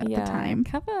girlfriend at the time.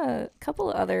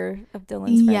 Couple other of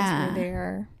Dylan's friends were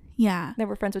there. Yeah. They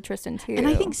were friends with Tristan too. And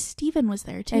I think Steven was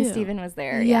there too. And Steven was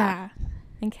there, yeah.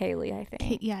 And Kaylee, I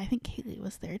think. I think Kaylee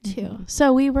was there too. Mm-hmm.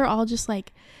 So we were all just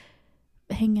like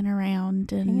hanging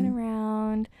around.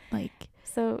 Like,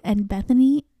 so. And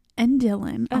Bethany and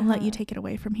Dylan, I'll let you take it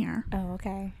away from here. Oh,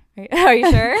 okay. Are you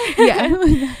sure?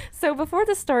 Yeah. So before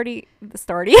the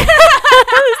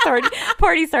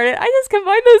party started, I just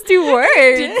combined those two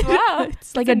words. Wow.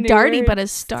 It's like a new darty, word. but a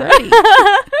starty.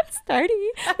 Starty.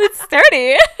 It's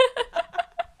sturdy.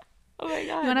 Oh my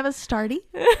god. You want to have a starty?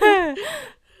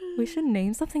 We should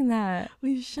name something that.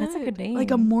 We should. That's a good name.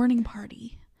 Like a morning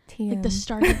party. TM. Like the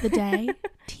start of the day.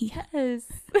 Yes.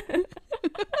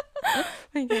 Oh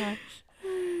my gosh.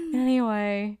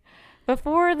 Anyway,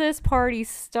 before this party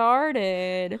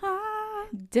started,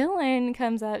 Dylan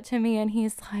comes up to me and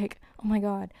he's like, oh my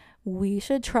god, we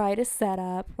should try to set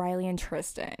up Riley and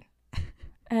Tristan.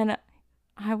 And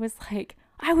I was like,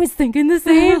 I was thinking the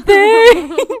same thing.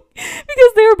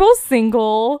 Because they were both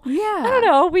single. Yeah. I don't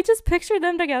know. We just pictured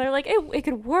them together. Like, it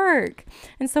could work.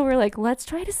 And so we're like, let's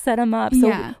try to set them up. So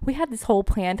Yeah. we had this whole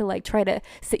plan to, like, try to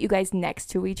sit you guys next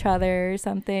to each other or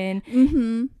something.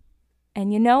 Mm-hmm.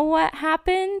 And you know what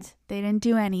happened? They didn't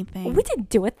do anything. We didn't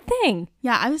do a thing.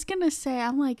 Yeah, I was going to say,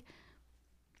 I'm like,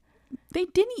 they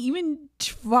didn't even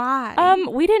try.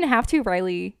 We didn't have to,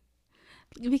 Riley.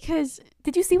 Because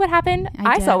Did you see what happened?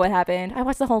 I I saw did. what happened. I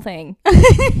watched the whole thing.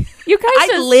 You guys I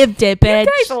just lived it, bitch.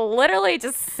 You guys literally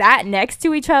just sat next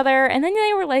to each other, and then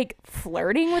they were like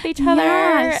flirting with each other.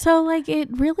 Yeah, so like it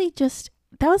really just,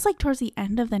 that was like towards the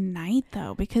end of the night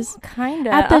though, because Kind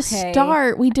of at the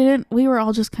start we were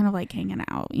all just kind of like hanging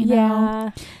out, you know?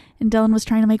 Yeah, And Dylan was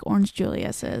trying to make Orange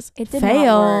Julius's. it did Fail.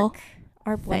 not work.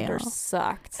 Our blender Fail.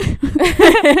 sucked.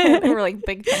 They were like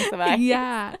big chunks of ice.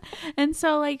 Yeah. And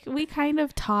so like we kind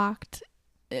of talked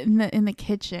in the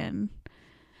kitchen,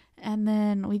 and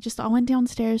then we just all went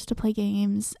downstairs to play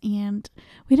games, and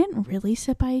we didn't really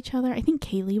sit by each other. I think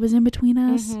Kaylee was in between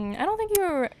us. Mhm. I don't think you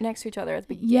were next to each other at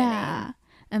the beginning. Yeah.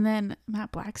 And then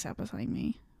Matt Black sat beside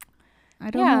me. I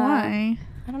don't Yeah. know why.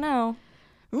 I don't know.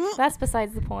 That's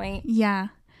besides the point. Yeah.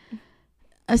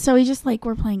 So we just like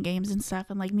were playing games and stuff,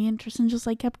 and like me and Tristan just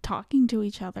like kept talking to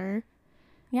each other,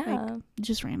 Yeah.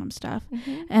 just random stuff.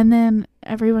 Mhm. And then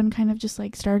everyone kind of just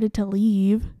like started to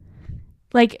leave.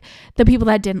 Like the people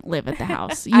that didn't live at the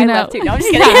house, you I know. left too. No, I'm just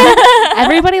kidding. Yeah.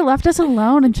 Everybody left us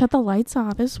alone and shut the lights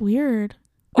off. It's weird.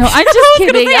 No, I'm just I was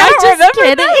gonna kidding. say, I I'm don't just remember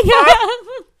kidding. that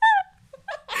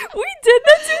We did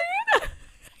that to you.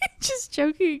 Just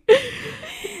joking.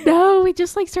 No, we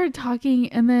just like started talking,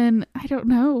 and then I don't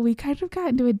know, we kind of got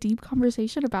into a deep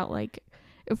conversation about like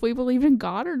if we believed in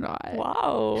God or not.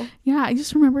 Wow. Yeah, I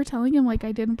just remember telling him like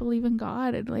I didn't believe in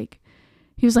God, and like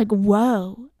he was like,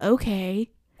 "Whoa, okay."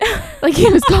 Like he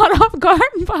was caught off guard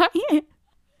by it.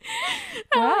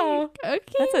 Wow. I'm like,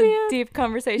 okay, That's a man. deep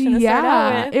conversation to start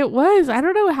out Yeah, with. it was. I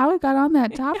don't know how it got on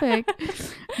that topic,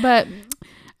 but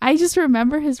I just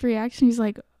remember his reaction. He's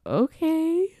like,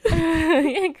 "Okay."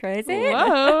 You're crazy.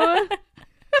 Whoa.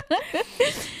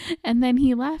 And then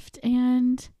he left,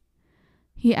 and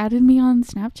he added me on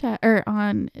Snapchat or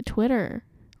on Twitter.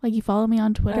 Like he followed me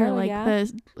on Twitter Oh, like yeah?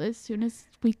 as soon as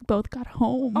we both got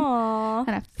home. Aw.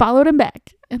 And I followed him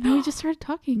back, and then we just started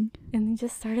talking. And we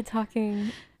just started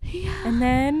talking. Yeah. And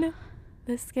then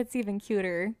this gets even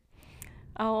cuter.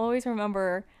 I'll always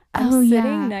remember I'm Oh, sitting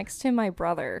yeah. next to my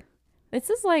brother. This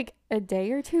is like a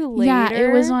day or two later. Yeah,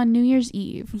 it was on New Year's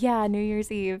Eve. Yeah, New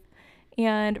Year's Eve.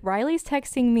 And Riley's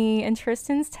texting me and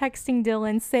Tristan's texting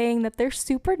Dylan saying that they're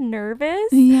super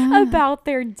nervous Yeah. about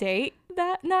their date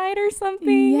that night or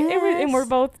something. And we're Yes.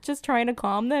 both just trying to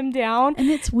calm them down. And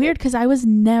it's weird because I was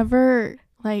never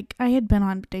like, I had been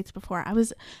on dates before. I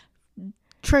was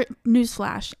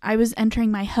newsflash, I was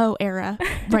entering my hoe era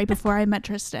right before I met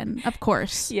Tristan, of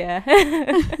course. Yeah.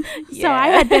 So I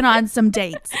had been on some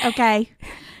dates, okay?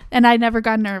 And I never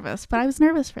got nervous, but I was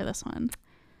nervous for this one.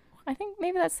 I think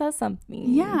maybe that says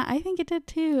something. Yeah, I think it did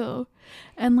too.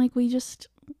 And like we just,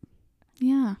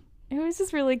 yeah. It was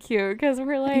just really cute because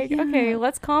we're like, Yeah. okay,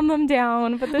 let's calm them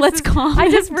down. But this Let's is, calm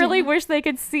I just them really down. wish they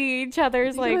could see each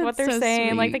other's, like, what That's they're so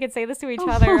saying. Like, sweet. they could say this to each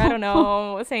other. I don't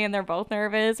know, saying they're both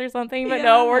nervous or something. But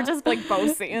no, we're just, like,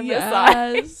 both seeing this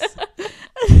side. Yes.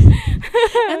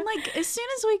 And like as soon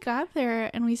as we got there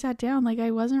and we sat down, like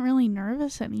I wasn't really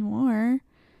nervous anymore.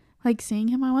 Like seeing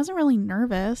him, I wasn't really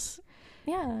nervous.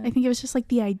 Yeah. I think it was just like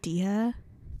the idea,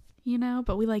 you know,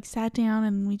 but we like sat down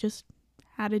and we just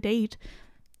had a date.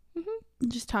 Mhm.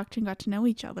 Just talked and got to know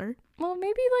each other. Well,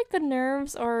 maybe, like, the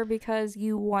nerves are because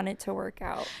you want it to work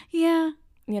out, Yeah.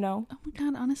 you know? Oh my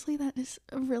god, honestly that is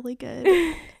really good.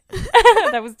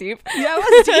 That was deep. Yeah, it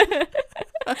was deep.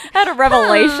 Had a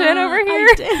revelation over I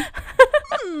here.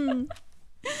 did.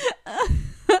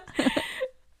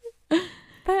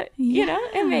 But, you know,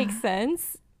 it Yeah. makes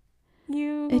sense.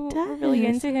 you It were really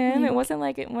does, into him. like- it wasn't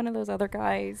like one of those other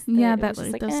guys. Yeah, that that was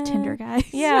just like like, those Tinder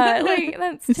guys. Yeah, like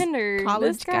that's Those Tinder.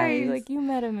 college This guy, guys. like you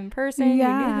met him in person. You knew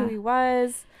Yeah. who he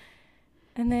was.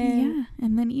 And then Yeah,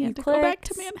 and then he you had to go back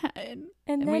to clicked. Manhattan. and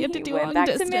and then we had to he do went long back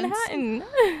distance. to Manhattan.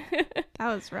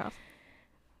 That was rough.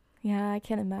 Yeah, I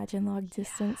can't imagine long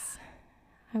distance.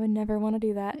 I would never want to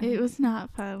do that. It was not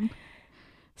fun.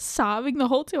 Sobbing the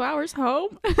whole 2 hours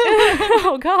home.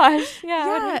 Oh gosh. Yeah. I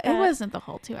would Yeah, hate it that. wasn't the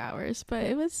whole 2 hours, but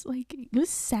it was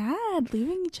sad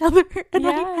leaving each other. And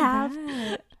I have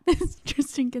bet.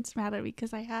 Tristan gets mad at me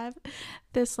because I have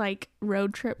this like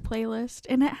road trip playlist,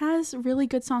 and it has really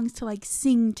good songs to like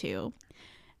sing to,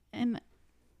 and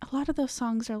a lot of those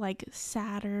songs are like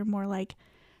sadder, more like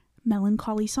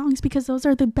melancholy songs, because those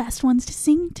are the best ones to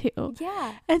sing to.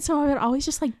 Yeah. And so I would always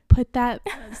just like put that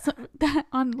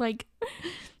on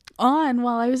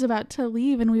while I was about to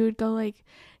leave, and we would go like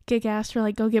get gas or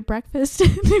like go get breakfast.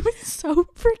 And it was so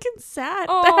freaking sad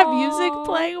to have music Aw.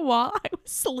 playing while I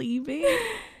was leaving.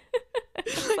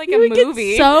 It's like You a would get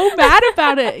movie. so mad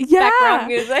about it. Yeah. Background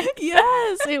music.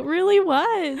 Yes, it really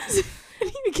was.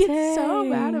 You would get so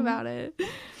mad Dang. about it.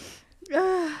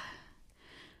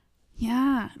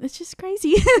 Yeah, it's just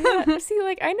crazy. Yeah, see,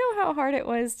 like I know how hard it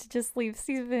was to just leave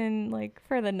Steven like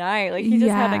for the night. Like he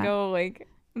just had to Yeah. go like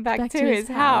back to his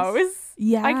house.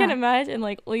 Yeah. I can imagine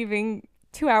like leaving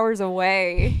 2 hours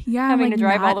away, Yeah, having like, to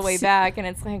drive all not the way s- back, and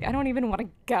it's like I don't even want to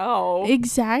go.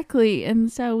 Exactly.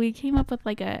 And so we came up with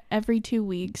like a every 2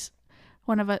 weeks,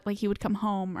 one of it, like he would come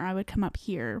home or I would come up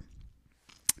here.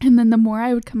 And then the more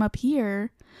I would come up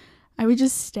here, I would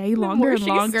just stay The longer more and she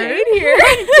longer. stayed here.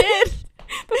 I did.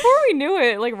 Before we knew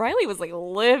it, like Riley was like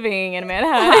living in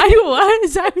Manhattan.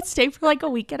 I would stay for like a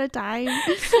week at a time.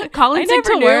 Calling I sick never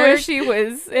to knew work. if she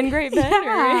was in Great Bend or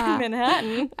Yeah. in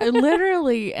Manhattan.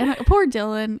 Literally. And poor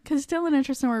Dylan, because Dylan and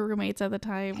Tristan were roommates at the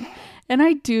time. And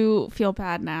I do feel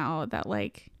bad now that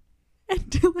like, and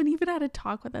Dylan even had a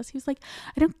talk with us. He was like,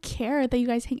 I don't care that you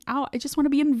guys hang out. I just want to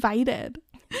be invited.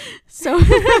 So we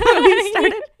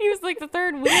started, He was like the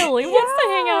third wheel. He wants to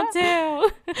hang out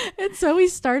too. and so we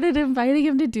started inviting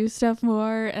him to do stuff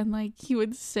more. And like he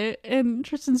would sit in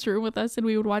Tristan's room with us and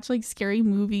we would watch like scary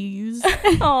movies.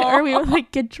 Or we would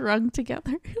like get drunk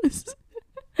together. It was-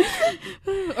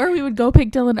 or we would go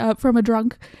pick Dylan up from a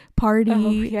drunk party.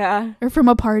 Oh, yeah. Or from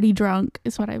a party drunk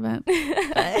is what I meant.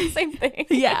 Same thing.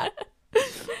 Yeah.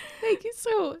 Like,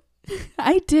 so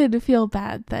I did feel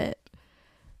bad that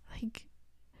like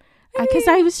because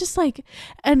I was just like,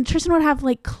 and Tristan would have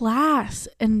like class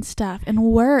and stuff and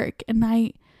work, and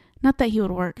not that he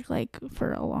would work like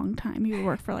for a long time. He would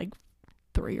work for like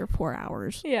 3 or 4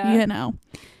 hours. Yeah. You know.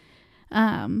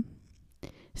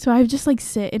 So I would just like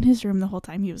sit in his room the whole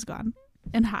time he was gone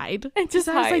and hide. And just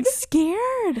I was hide. like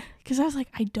scared because I was like,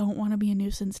 I don't want to be a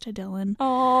nuisance to Dylan.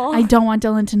 Oh, I don't want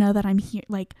Dylan to know that I'm here.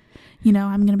 Like, you know,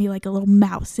 I'm gonna be like a little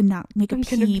mouse and not make a I'm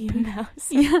gonna be peep. a mouse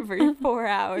Yeah. for 4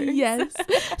 hours. Yes.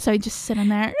 So I just sit in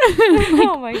there,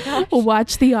 Oh my gosh.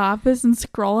 watch The Office and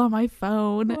scroll on my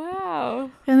phone. Wow.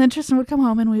 And then Tristan would come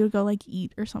home and we would go like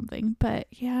eat or something. But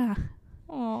yeah.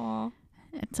 Aw.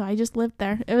 And so I just lived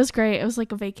there. It was great. It was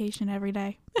like a vacation every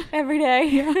day. Every day.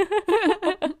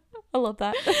 I love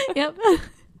that. Yep.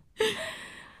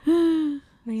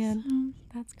 Man,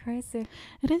 that's crazy.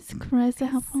 It is crazy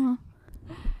how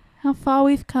far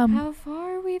we've come. How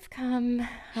far we've come.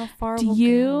 How far Do we'll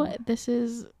you, go. this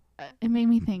is, it made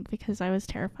me think because I was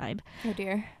terrified. Oh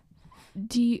dear.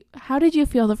 How did you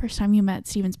feel the first time you met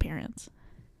Steven's parents?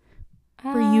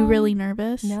 Were you really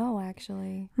nervous? No,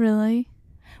 actually. Really?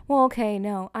 Well, okay,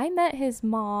 no. I met his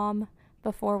mom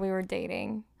before we were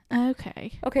dating.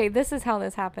 Okay. Okay, this is how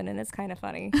this happened, and it's kind of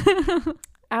funny.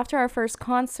 After our first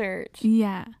concert,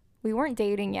 Yeah. we weren't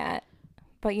dating yet,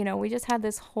 but you know, we just had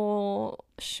this whole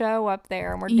show up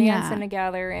there, and we're Yeah. dancing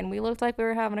together, and we looked like we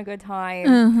were having a good time.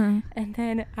 Uh-huh. And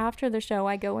then after the show,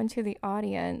 I go into the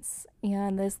audience,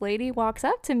 and this lady walks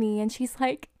up to me, and she's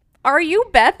like, "Are you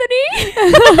Bethany?"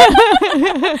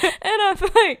 And I'm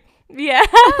like, "Yeah."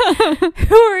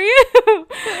 "Who are you?"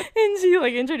 And she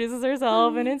like introduces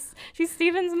herself, and she's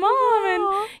Steven's mom,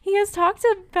 and he has talked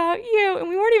about you, and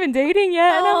we weren't even dating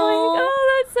yet. And I'm like,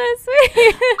 "Oh, that's so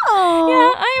sweet."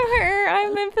 Yeah, I'm her.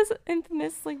 I'm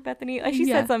infamous like Bethany. Like she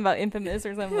Yeah. said something about infamous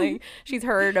or something. She's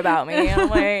heard about me. And I'm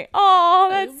like, "Oh,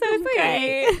 that's so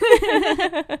Okay.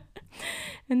 sweet."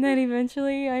 And then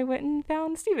eventually I went and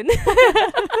found Steven.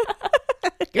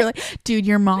 You're like, dude,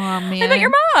 your mom, man. I met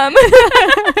your mom.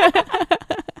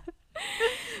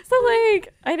 So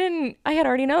like I had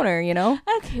already known her, you know?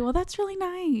 Okay, well that's really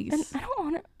nice. And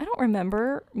I don't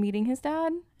remember meeting his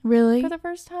dad. Really? for the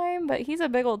first time, but he's a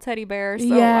big old teddy bear, so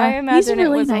Yeah, I he's a imagine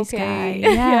really it was nice okay. guy.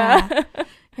 Yeah. Yeah.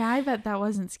 Yeah, I bet that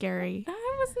wasn't scary.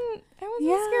 I wasn't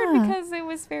Yeah. scared because it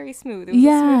was very smooth. It was a smooth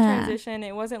Yeah. transition.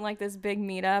 It wasn't like this big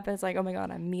meetup. It's like, oh my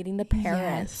god, I'm meeting the parents.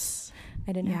 Yes.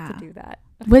 I didn't have Yeah. to do that.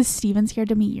 Was Steven scared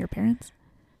to meet your parents?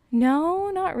 No,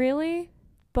 not really.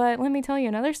 But let me tell you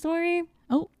another story.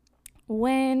 Oh.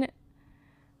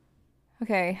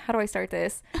 Okay, how do I start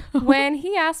this? When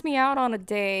he asked me out on a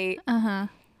date, Uh-huh.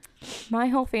 my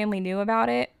whole family knew about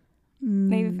it.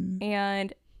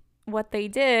 And what they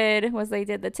did was they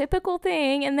did the typical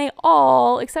thing, and they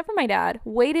all, except for my dad,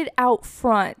 waited out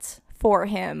front for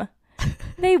him.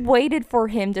 They waited for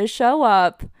him to show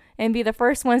up and be the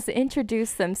first ones to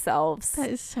introduce themselves. That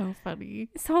is so funny.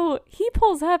 So he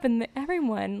pulls up, and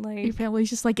everyone, Your like, family's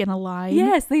just like in a line.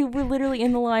 yes, they were literally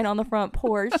in the line on the front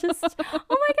porch, just, oh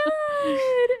my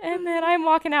god. And then I'm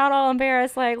walking out all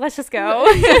embarrassed, like, let's just go.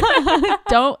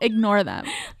 Don't ignore them.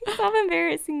 Stop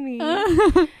embarrassing me.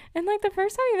 And like the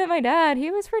first time he met my dad, he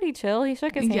was pretty chill. He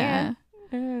shook his hand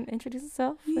and introduced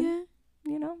himself. And,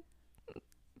 you know,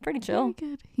 pretty chill.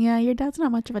 Very good. Yeah, your dad's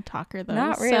not much of a talker though.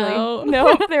 Not really. So.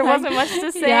 No, there wasn't much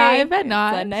to say. Yeah, I bet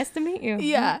not. But nice to meet you.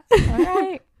 Yeah. All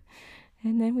right.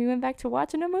 And then we went back to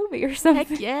watching a movie or something.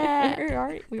 Heck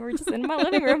yeah. We were just in my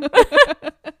living room.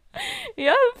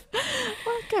 Yep.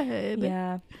 Well, good.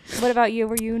 Yeah. What about you?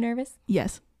 Were you nervous?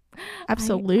 Yes.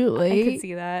 Absolutely. I could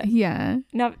see that. Yeah.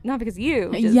 Not because of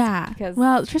you. Just Yeah. because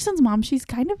Well, Tristan's mom, she's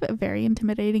kind of a very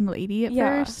intimidating lady at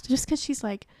Yeah. first, just because she's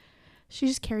like, she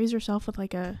just carries herself with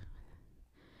like a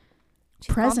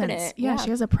she's presence. confident. Yeah, she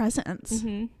has a presence,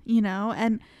 Mm-hmm. you know.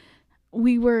 And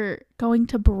we were going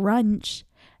to brunch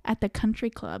at the country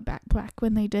club back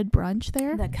when they did brunch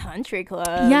there. The country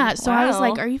club. Yeah, so I was Wow.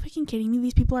 like, are you fucking kidding me?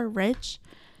 These people are rich.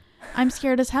 I'm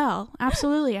scared as hell.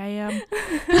 Absolutely, I am.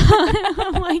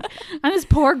 I'm like, I'm this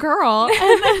poor girl.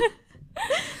 And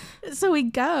then, so we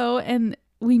go and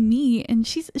we meet, and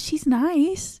she's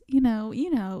nice. You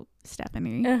know,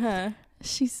 Stephanie. Uh-huh.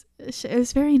 It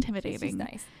was very intimidating. She's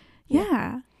nice.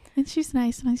 Yeah. And she's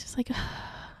nice, and I was just like,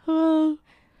 oh.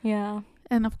 Yeah.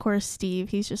 And of course, Steve,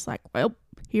 he's just like, well,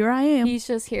 here I am. He's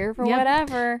just here for Yep.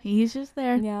 whatever. He's just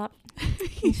there. Yeah.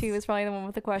 And she was probably the one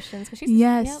with the questions because she's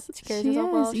Yes, she carries she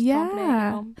herself well. is. She's confident, you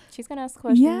Yeah. know. She's gonna ask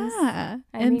questions. Yeah.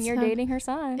 I mean, you're dating her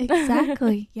son.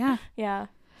 Exactly. Yeah. Yeah.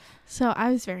 So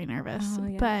I was very nervous. Oh,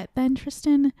 yeah. But then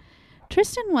Tristan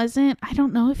wasn't, I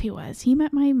don't know if he was. He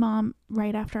met my mom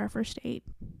right after our first date.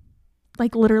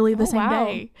 Like literally the Oh, same wow.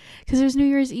 day. Because it was New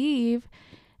Year's Eve.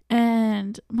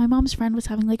 And my mom's friend was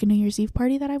having like a New Year's Eve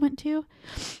party that I went to.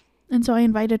 And so I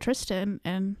invited Tristan,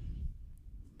 and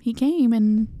he came,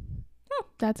 and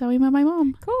that's how he met my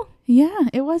mom. Cool. Yeah.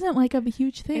 It wasn't like a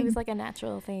huge thing. It was like a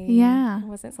natural thing. Yeah. It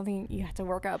wasn't something you had to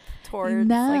work up towards.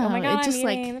 No, Like, oh my God, it just, I'm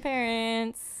like, meeting the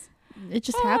parents. It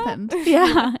just happened.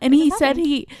 Yeah. And It he just said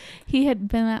happened. he had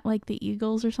been at like the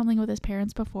Eagles or something with his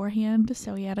parents beforehand,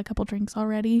 so he had a couple drinks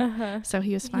already. Uh-huh. So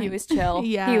he was fine. He was chill.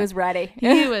 Yeah. He was ready.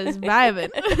 He was vibing.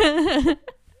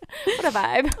 What a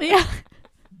vibe. Yeah.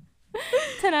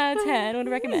 10 out of 10 would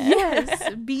recommend.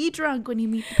 Yes. Be drunk when you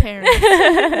meet the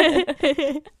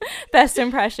parents. Best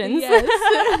impressions. Yes.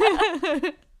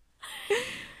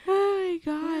 Oh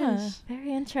my Yeah, gosh.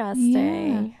 very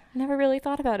interesting. I never really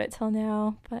thought about it till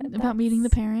now. But About meeting the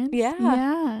parents? Yeah.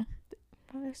 Yeah.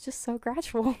 It was just so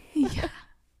gradual. Yeah.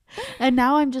 And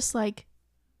now I'm just like,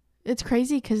 it's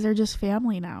crazy because they're just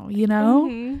family now, you know?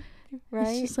 Mhm. Right.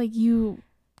 It's just like you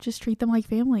just treat them like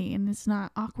family, and it's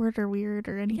not awkward or weird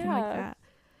or anything like Yeah. that.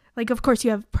 Like, of course,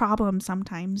 you have problems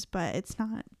sometimes, but it's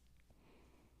not.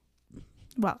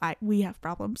 Well, we have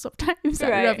problems sometimes. I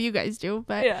don't know if Right. you guys do,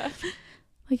 but Yeah.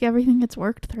 like everything gets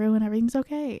worked through and everything's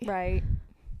okay. Right.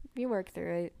 You work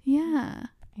through it. Yeah,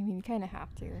 I mean, you kind of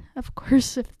have to. of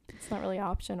course. If It's not really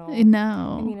optional.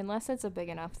 no, I mean, unless it's a big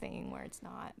enough thing where it's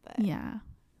not. But yeah,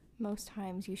 most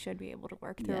times you should be able to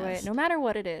work through Yes. it, no matter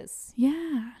what it is.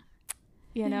 yeah,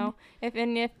 You know, if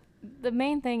the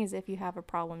main thing is if you have a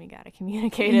problem, you gotta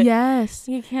communicate it. yes.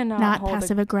 You cannot Not hold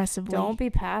passive aggressively. Don't be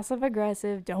passive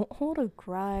aggressive. Don't hold a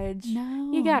grudge.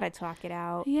 No. You gotta talk it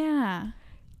out. Yeah.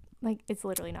 Like, it's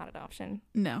literally not an option.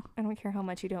 No. I don't care how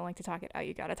much you don't like to talk it out.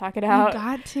 You gotta talk it You out.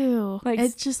 got to. Like,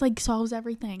 It just like solves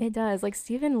everything. It does. Like,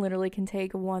 Steven literally can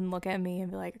take one look at me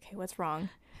and be like, okay, what's wrong?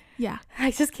 Yeah.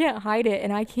 I just can't hide it,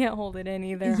 and I can't hold it in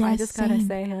either. I Yes, just gotta same.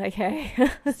 say, like, hey,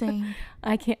 Same.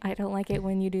 I don't like it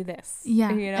when you do this.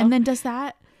 Yeah. You know? And then does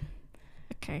that,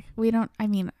 okay,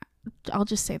 I'll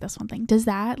just say this one thing. Does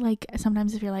that, like,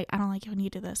 sometimes if you're like, I don't like it when you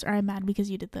do this, or I'm mad because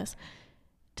you did this,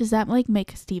 does that, like,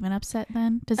 make Steven upset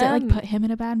then? Does it, like, put him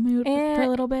in a bad mood for a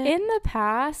little bit? In the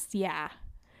past, yeah.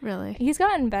 Really? He's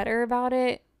gotten better about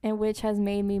it, and which has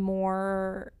made me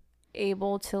more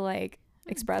able to like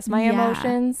express my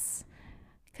emotions.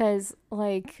 Because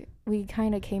like we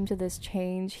kind of came to this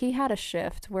change. He had a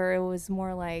shift where it was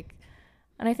more like,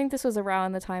 and I think this was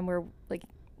around the time where like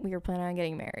we were planning on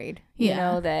getting married. You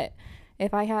know, that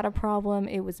if I had a problem,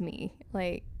 it was me.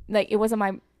 Like it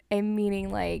wasn't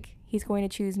meaning like he's going to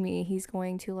choose me. He's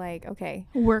going to like, okay,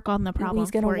 work on the problem.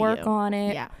 He's going to work on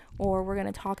it. Yeah. Or we're going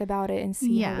to talk about it and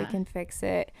see how we can fix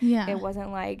it. Yeah. It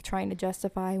wasn't like trying to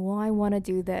justify, well, I want to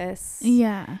do this.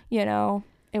 Yeah. You know,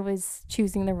 it was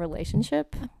choosing the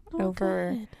relationship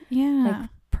over like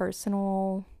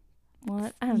personal.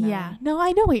 What? I don't know. Yeah. No,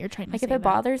 I know what you're trying to say. Like if it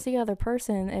bothers the other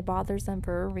person, it bothers them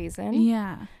for a reason.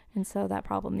 Yeah. And so that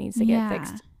problem needs to get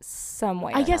fixed some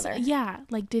way. I guess. Yeah.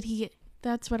 Like, did he get?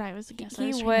 That's what I was. I guess I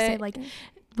was trying to say. Like,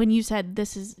 when you said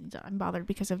I'm bothered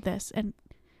because of this, and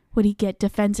would he get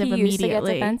defensive immediately? He used to get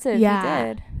defensive. Yeah.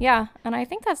 He did. Yeah. And I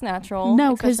think that's natural.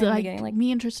 No, because like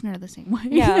me and Tristan are the same way.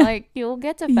 Yeah. Like you'll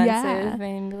get defensive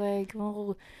and be like,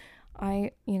 well,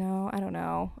 I don't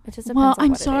know. It just depends on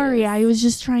I'm what sorry. I was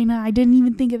just trying to. I didn't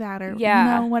even think of that, or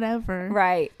whatever.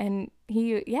 Right. And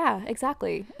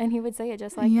exactly. And he would say it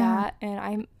just like that.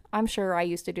 And I'm sure I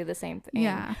used to do the same thing.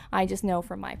 Yeah. I just know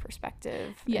from my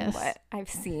perspective and what I've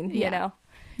seen, you know.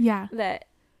 Yeah. That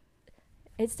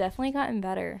it's definitely gotten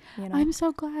better, you know. I'm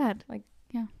so glad. Like,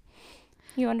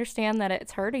 you understand that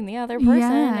it's hurting the other person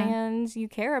and you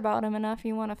care about him enough,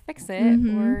 you want to fix it,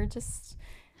 or just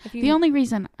the only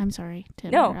reason I'm sorry to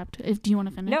interrupt. Do you want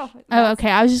to finish? No. Oh,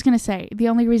 okay. I was just gonna say the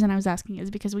only reason I was asking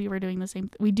is because we were doing the same.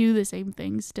 We do the same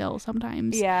things still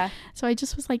sometimes. Yeah. So I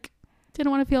just was like,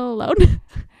 didn't want to feel alone.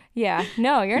 Yeah.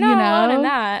 No, you're not alone in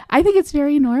that. I think it's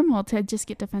very normal to just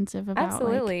get defensive about.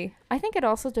 Absolutely. Like, I think it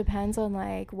also depends on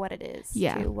like what it is.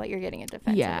 Yeah. Too, what you're getting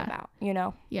defensive about. You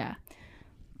know. Yeah.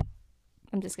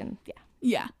 I'm just gonna. Yeah.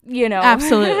 Yeah. You know.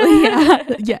 Absolutely. Yeah.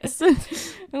 Yes.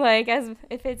 Like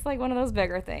if it's like one of those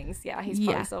bigger things, he's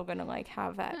probably still gonna like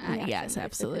have that reaction. Yes,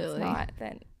 absolutely. If it's not,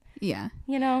 then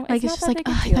you know, like it's just like,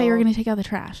 I thought you were gonna take out the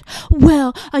trash.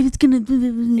 Well, I was gonna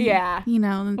you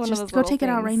know, just go take it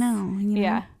out right now. You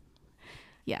know?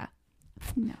 Yeah.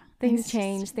 No. Things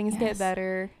change, things get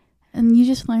better. And you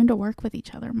just learn to work with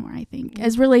each other more, I think.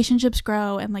 As relationships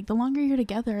grow and like the longer you're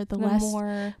together, the less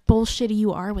more bullshitty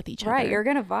you are with each other. Right, you're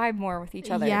gonna vibe more with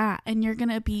each other. Yeah, and you're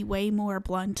gonna be way more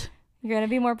blunt. You're gonna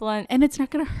be more blunt. And it's not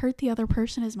gonna hurt the other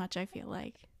person as much, I feel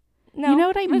like. No. You know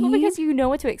what I mean? Because you know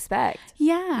what to expect.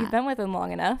 Yeah. You've been with them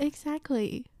long enough.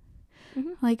 Exactly.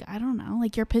 Like, I don't know.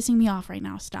 Like, you're pissing me off right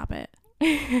now. Stop it.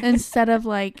 Instead of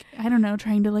like, I don't know,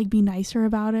 trying to like be nicer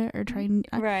about it or trying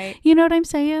right, you know what I'm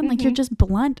saying? Like you're just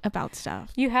blunt about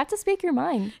stuff. You have to speak your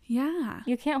mind. Yeah,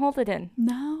 you can't hold it in.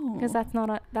 No, because that's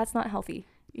not healthy.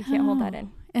 You can't hold that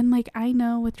in. And like I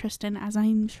know with Tristan, as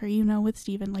I'm sure you know with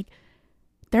Steven, like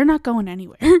they're not going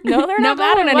anywhere. No, they're not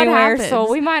going anywhere.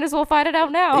 So we might as well fight it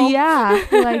out now. Yeah,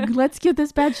 like let's get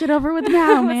this bad shit over with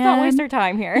now, man. Let's not waste our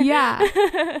time here. Yeah.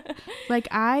 Like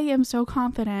I am so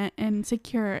confident and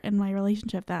secure in my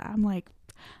relationship that I'm like,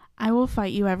 I will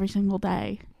fight you every single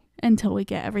day until we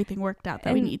get everything worked out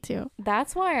that we need to.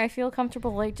 That's why I feel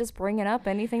comfortable like just bringing up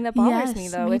anything that bothers me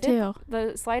though. Me too.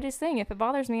 The slightest thing, if it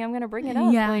bothers me, I'm gonna bring it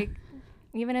up. Like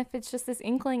even if it's just this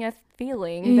inkling of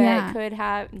feeling that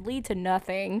could lead to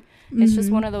nothing. It's just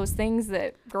one of those things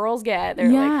that girls get. They're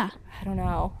like, I don't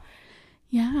know.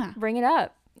 Yeah. Bring it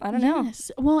up. I don't know.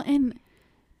 Well, and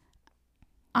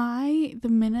the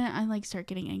minute I like start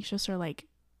getting anxious or like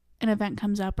an event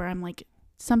comes up or I'm like,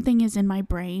 something is in my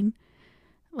brain,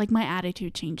 like my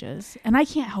attitude changes and I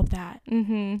can't help that.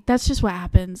 That's just what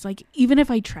happens. Like even if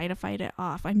I try to fight it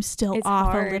off, I'm still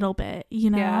off a little bit, you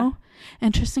know.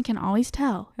 And Tristan can always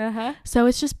tell. So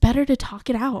it's just better to talk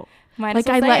it out. Like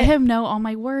I let him know all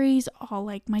my worries, all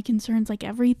like my concerns, like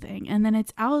everything, and then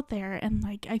it's out there and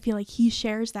like I feel like he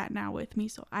shares that now with me,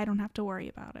 so I don't have to worry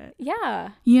about it.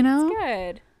 You know.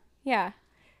 That's good.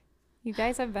 You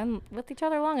guys have been with each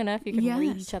other long enough. You can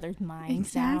read each other's minds.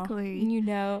 Exactly. Now. You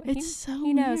know. It's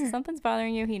he knows if something's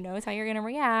bothering you. He knows how you're going to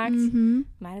react.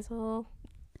 Might as well.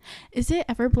 Is it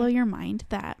ever blow your mind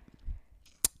that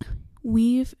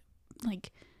you've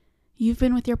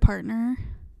been with your partner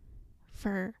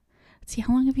for, let's see,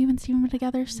 how long have you been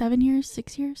together? 7 years?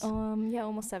 6 years? Yeah,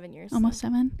 almost 7 years. Almost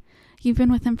 7? You've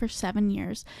been with him for 7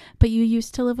 years, but you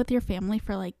used to live with your family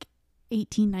for like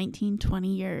 18, 19, 20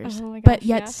 years. Oh my gosh, but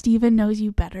yet Steven knows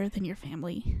you better than your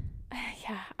family.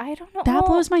 Yeah, I don't know. That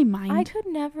blows my mind. I could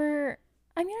never.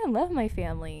 I mean, I love my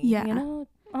family. Yeah. You know,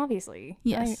 obviously.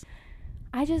 Yes.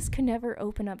 I just could never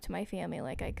open up to my family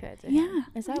like I could to him. Yeah.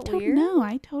 Is that weird? No,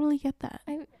 I totally get that.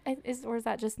 Or is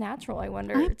that just natural? I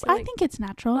wonder. I think it's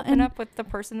natural. Open up with the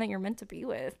person that you're meant to be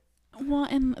with. Well,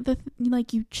 and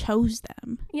like you chose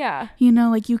them. Yeah. You know,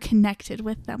 like you connected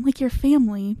with them. Like your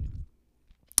family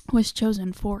was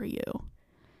chosen for you.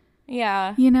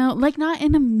 Yeah. You know, like not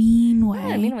in a mean way.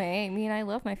 Not in a mean way. I mean, I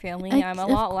love my family. I'm a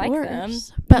lot like them.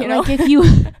 But like if you,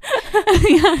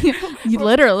 you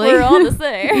literally. We're all the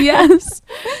same. Yes.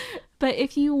 But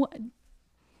if you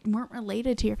weren't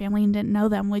related to your family and didn't know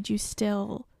them, would you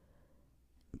still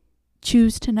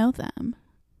choose to know them?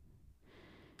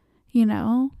 You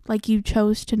know, like you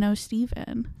chose to know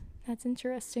Steven. That's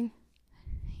interesting.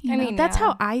 I mean, that's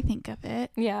how I think of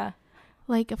it. Yeah.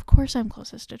 Like, of course I'm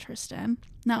closest to Tristan.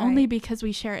 Not only because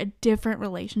we share a different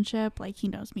relationship, like he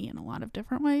knows me in a lot of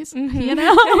different ways, you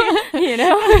know? You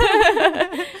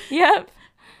know? Yep.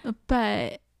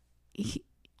 But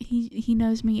he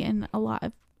knows me in a lot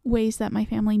of ways that my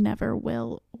family never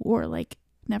will or like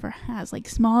never has, like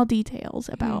small details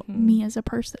about me as a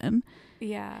person.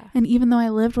 Yeah. And even though I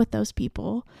lived with those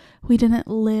people, we didn't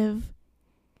live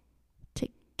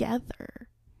together.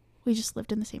 We just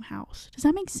lived in the same house. Does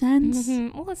that make sense?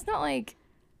 Well, it's not like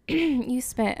you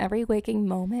spent every waking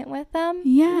moment with them.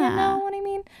 Yeah. You know what I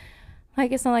mean?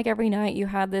 Like, it's not like every night you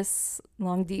had this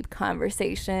long, deep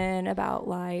conversation about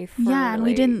life. Yeah, and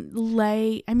we didn't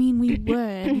we would.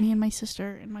 Me and my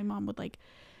sister and my mom would, like,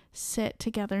 sit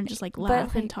together and just, like,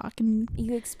 laugh and talk. And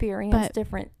you experience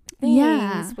different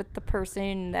things with the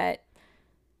person that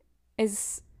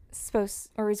is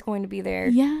is going to be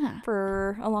there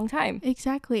for a long time.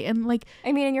 Exactly. And like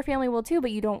I mean, and your family will too,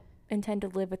 but you don't intend to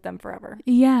live with them forever.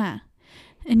 Yeah.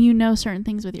 And you know certain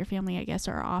things with your family, I guess,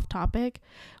 are off topic.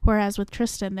 Whereas with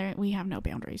Tristan, we have no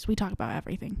boundaries. We talk about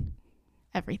everything.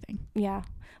 Everything. Yeah.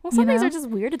 Well, some things are just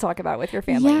weird to talk about with your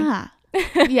family. Yeah.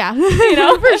 Yeah. You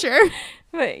know, for sure.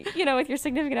 But, you know, with your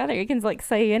significant other, you can like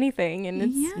say anything and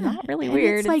it's not really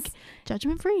weird. It's like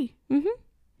judgment free.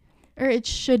 Or it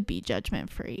should be judgment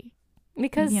free.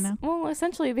 Because, well,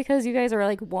 essentially because you guys are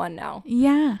like one now.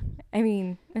 Yeah. I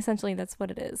mean, essentially that's what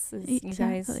it is.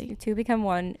 Exactly. You two become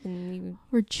one and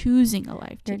we're choosing a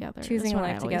life together. Choosing a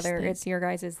life together. It's your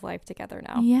guys' life together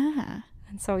now. Yeah.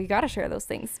 And so you got to share those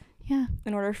things. Yeah.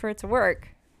 In order for it to work.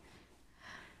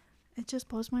 It just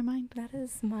blows my mind. That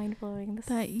is mind-blowing.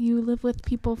 That you live with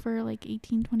people for like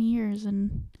 18, 20 years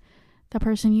and the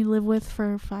person you live with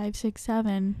for 5, 6,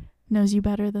 7 knows you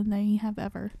better than they have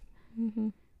ever.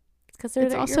 Because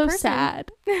it's also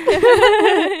sad.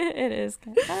 It is.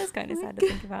 That is kind of sad to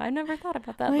think about. I never thought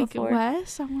about that before. Like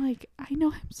Wes, I'm like, I know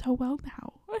him so well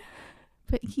now.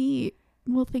 But he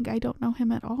will think I don't know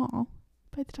him at all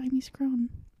by the time he's grown.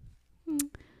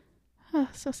 Oh,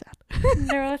 so sad.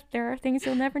 There are things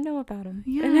you'll never know about him.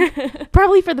 Yeah.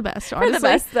 Probably for the best, honestly. For the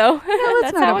best, though. No,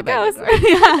 that's how it goes.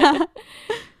 Yeah.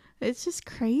 It's just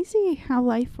crazy how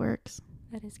life works.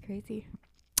 That is crazy.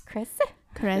 Crazy.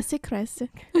 We say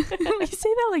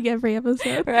that like every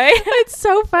episode. Right? It's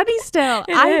so funny still.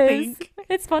 I think.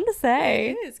 It's fun to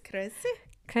say. It is crazy.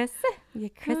 Crazy.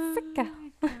 You're crazy girl.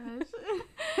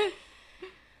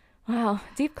 Wow.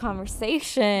 Deep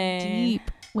conversation. Deep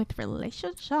with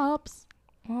relationships.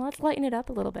 Well, let's lighten it up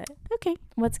a little bit. Okay.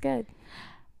 What's good?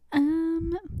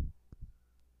 Nothing.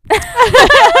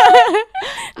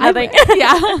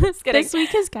 This week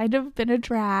has kind of been a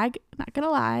drag, not gonna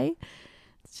lie.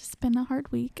 It's just been a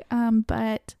hard week,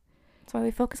 but that's why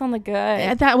we focus on the good.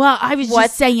 I was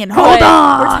just saying, hold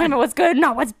on, we're talking about what's good,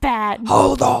 not what's bad.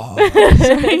 Hold on.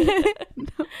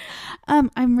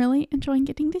 I'm really enjoying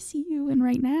getting to see you and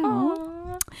right now.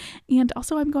 Aww. And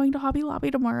also I'm going to Hobby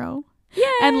Lobby tomorrow. Yay!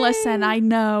 And listen, I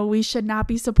know we should not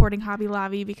be supporting Hobby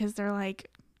Lobby because they're like,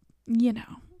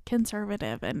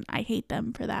 conservative, and I hate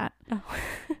them for that. Oh.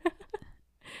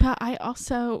 But I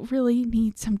also really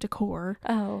need some decor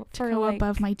to go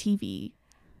above my TV.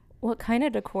 What kind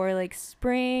of decor? Like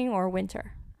spring or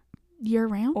winter? Year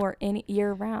round? Or any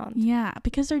year round? Yeah,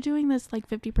 because they're doing this like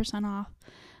 50% off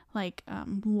like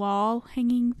wall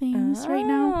hanging things right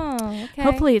now. Okay.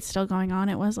 Hopefully it's still going on.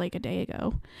 It was like a day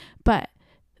ago. But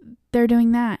they're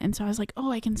doing that, and so I was like,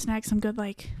 I can snag some good,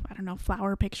 like, I don't know,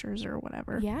 flower pictures or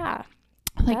whatever. Yeah.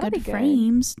 Like good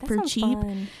frames for cheap.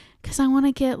 Because I want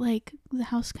to get like the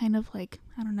house kind of like,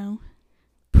 I don't know,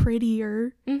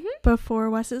 prettier before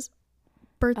Wes's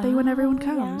birthday when everyone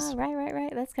comes. Yeah,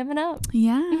 right. That's coming up.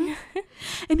 Yeah.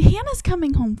 And Hannah's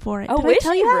coming home for it. Oh, Did I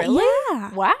tell you that? Really?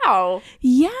 Yeah. Wow.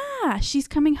 Yeah. She's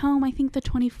coming home, I think, the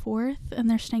 24th, and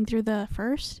they're staying through the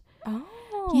 1st. Oh.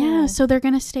 Yeah, so they're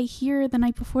going to stay here the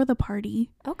night before the party.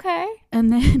 Okay.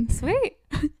 And then Sweet.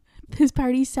 his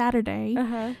party's Saturday.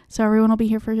 Uh-huh. So everyone will be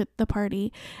here for the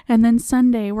party. And then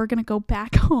Sunday, we're going to go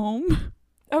back home.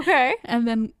 Okay. And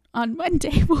then on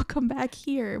Monday, we'll come back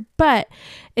here. But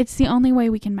it's the only way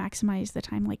we can maximize the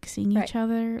time, like, seeing each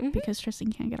other, because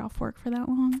Tristan can't get off work for that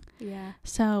long. Yeah.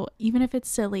 So even if it's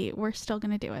silly, we're still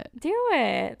going to do it. Do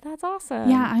it. That's awesome.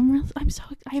 Yeah, I'm so...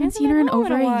 I haven't seen her in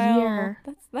over a year.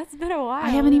 That's been a while. I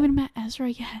haven't even met Ezra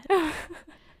yet.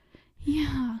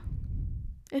 Yeah.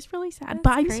 It's really sad. That's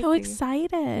but I'm crazy. so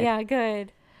excited. Yeah,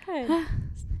 good. Good.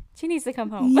 She needs to come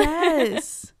home.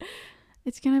 Yes.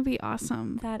 It's going to be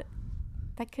awesome.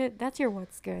 That's your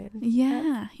what's good.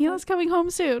 Yeah. Hela's coming home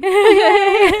soon.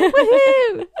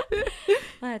 Woohoo!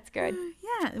 That's good.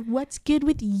 Yeah. What's good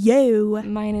with you?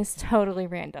 Mine is totally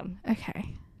random.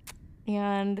 Okay.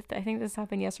 And I think this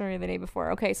happened yesterday or the day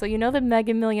before. Okay, so you know the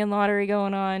Mega Million lottery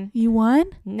going on? You won?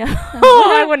 No.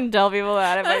 I wouldn't tell people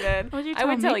that if I did. Would you I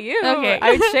would me? tell you. Okay.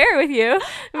 I would share with you.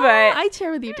 But I'd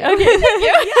share with you too. okay, thank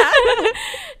you. Yeah.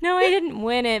 No, I didn't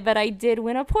win it, but I did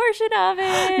win a portion of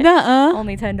it. Nuh-uh.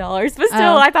 Only $10, but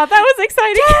still, I thought that was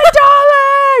exciting.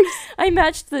 $10! I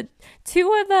matched the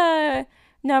two of the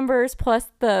numbers plus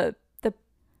the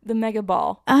mega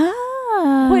ball.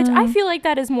 Which I feel like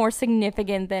that is more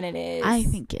significant than it is. I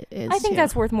think it is. I think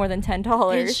that's worth more than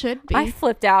 $10. It should be. I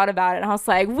flipped out about it and I was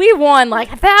like, we won like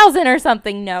 1,000 or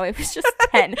something. No, it was just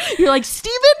 10. You're like,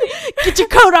 Steven, get your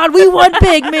coat on. We won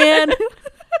big, man.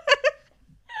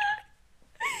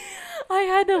 I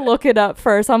had to look it up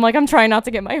first. I'm like, I'm trying not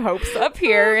to get my hopes up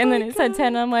here. And then it said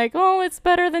 10. I'm like, oh, it's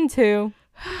better than 2.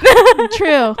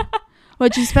 True.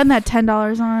 What'd you spend that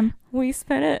 $10 on? We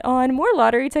spent it on more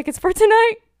lottery tickets for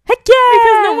tonight. Heck yeah!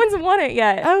 Because no one's won it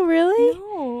yet. Oh, really?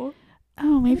 No.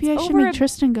 Oh, maybe I should make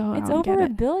Tristan go out It's and get over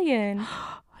it. $1 billion.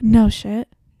 No shit.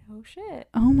 No shit.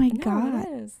 Oh my No, god.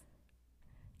 it is.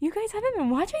 You guys haven't been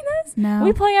watching this? No.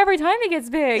 We play every time it gets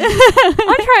big. I'm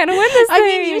trying to win this thing. I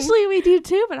mean, usually we do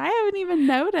too, but I haven't even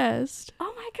noticed.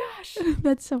 Oh my gosh.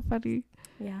 That's so funny.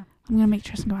 Yeah. I'm gonna make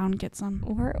Tristan go out and get some.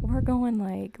 We're going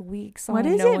like weeks. What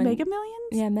is it? Mega Millions?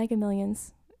 Yeah, Mega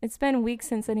Millions. It's been weeks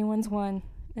since anyone's won.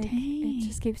 Like, Dang. it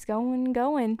just keeps going and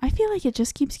going. I feel like it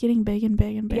just keeps getting big and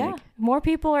big and big. Yeah. More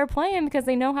people are playing because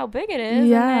they know how big it is.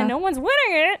 Yeah. And no one's winning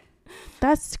it.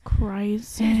 That's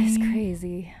crazy. It is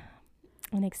crazy.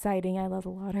 And exciting. I love the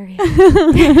lottery.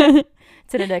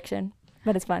 It's an addiction,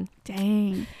 but it's fun.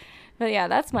 Dang. But yeah,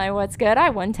 that's my what's good. I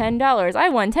won $10. I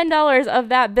won $10 of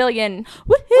that billion.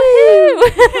 Woohoo!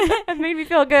 It made me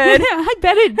feel good. I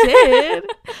bet it did.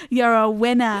 You're a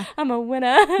winner. I'm a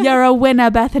winner. You're a winner,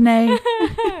 Bethany.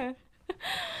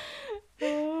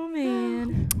 Oh,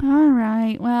 man. All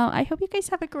right. Well, I hope you guys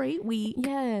have a great week.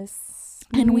 Yes.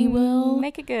 And we will...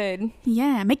 Make it good.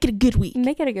 Yeah, make it a good week.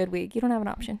 Make it a good week. You don't have an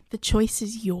option. The choice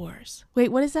is yours. Wait,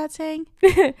 what is that saying?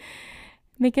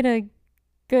 Make it a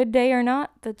good day or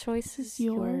not. The choice is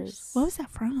yours. What was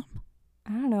that from?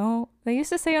 I don't know. They used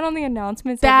to say it on the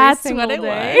announcements That's every single what it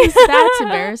day. was. That's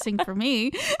embarrassing for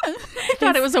me. I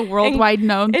thought it was a worldwide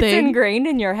known It's thing. ingrained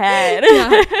in your head.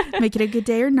 Yeah. Make it a good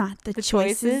day or not. The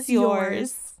choice is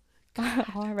yours.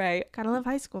 All right. Gotta love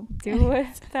high school. Do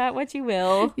with that what you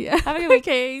will. Yeah. Have a good week.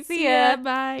 Okay. See ya.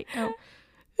 Bye. Oh.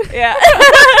 Yeah.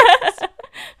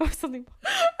 Or something.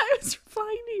 I was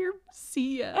replying to your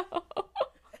see ya.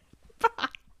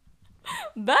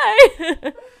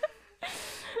 Bye.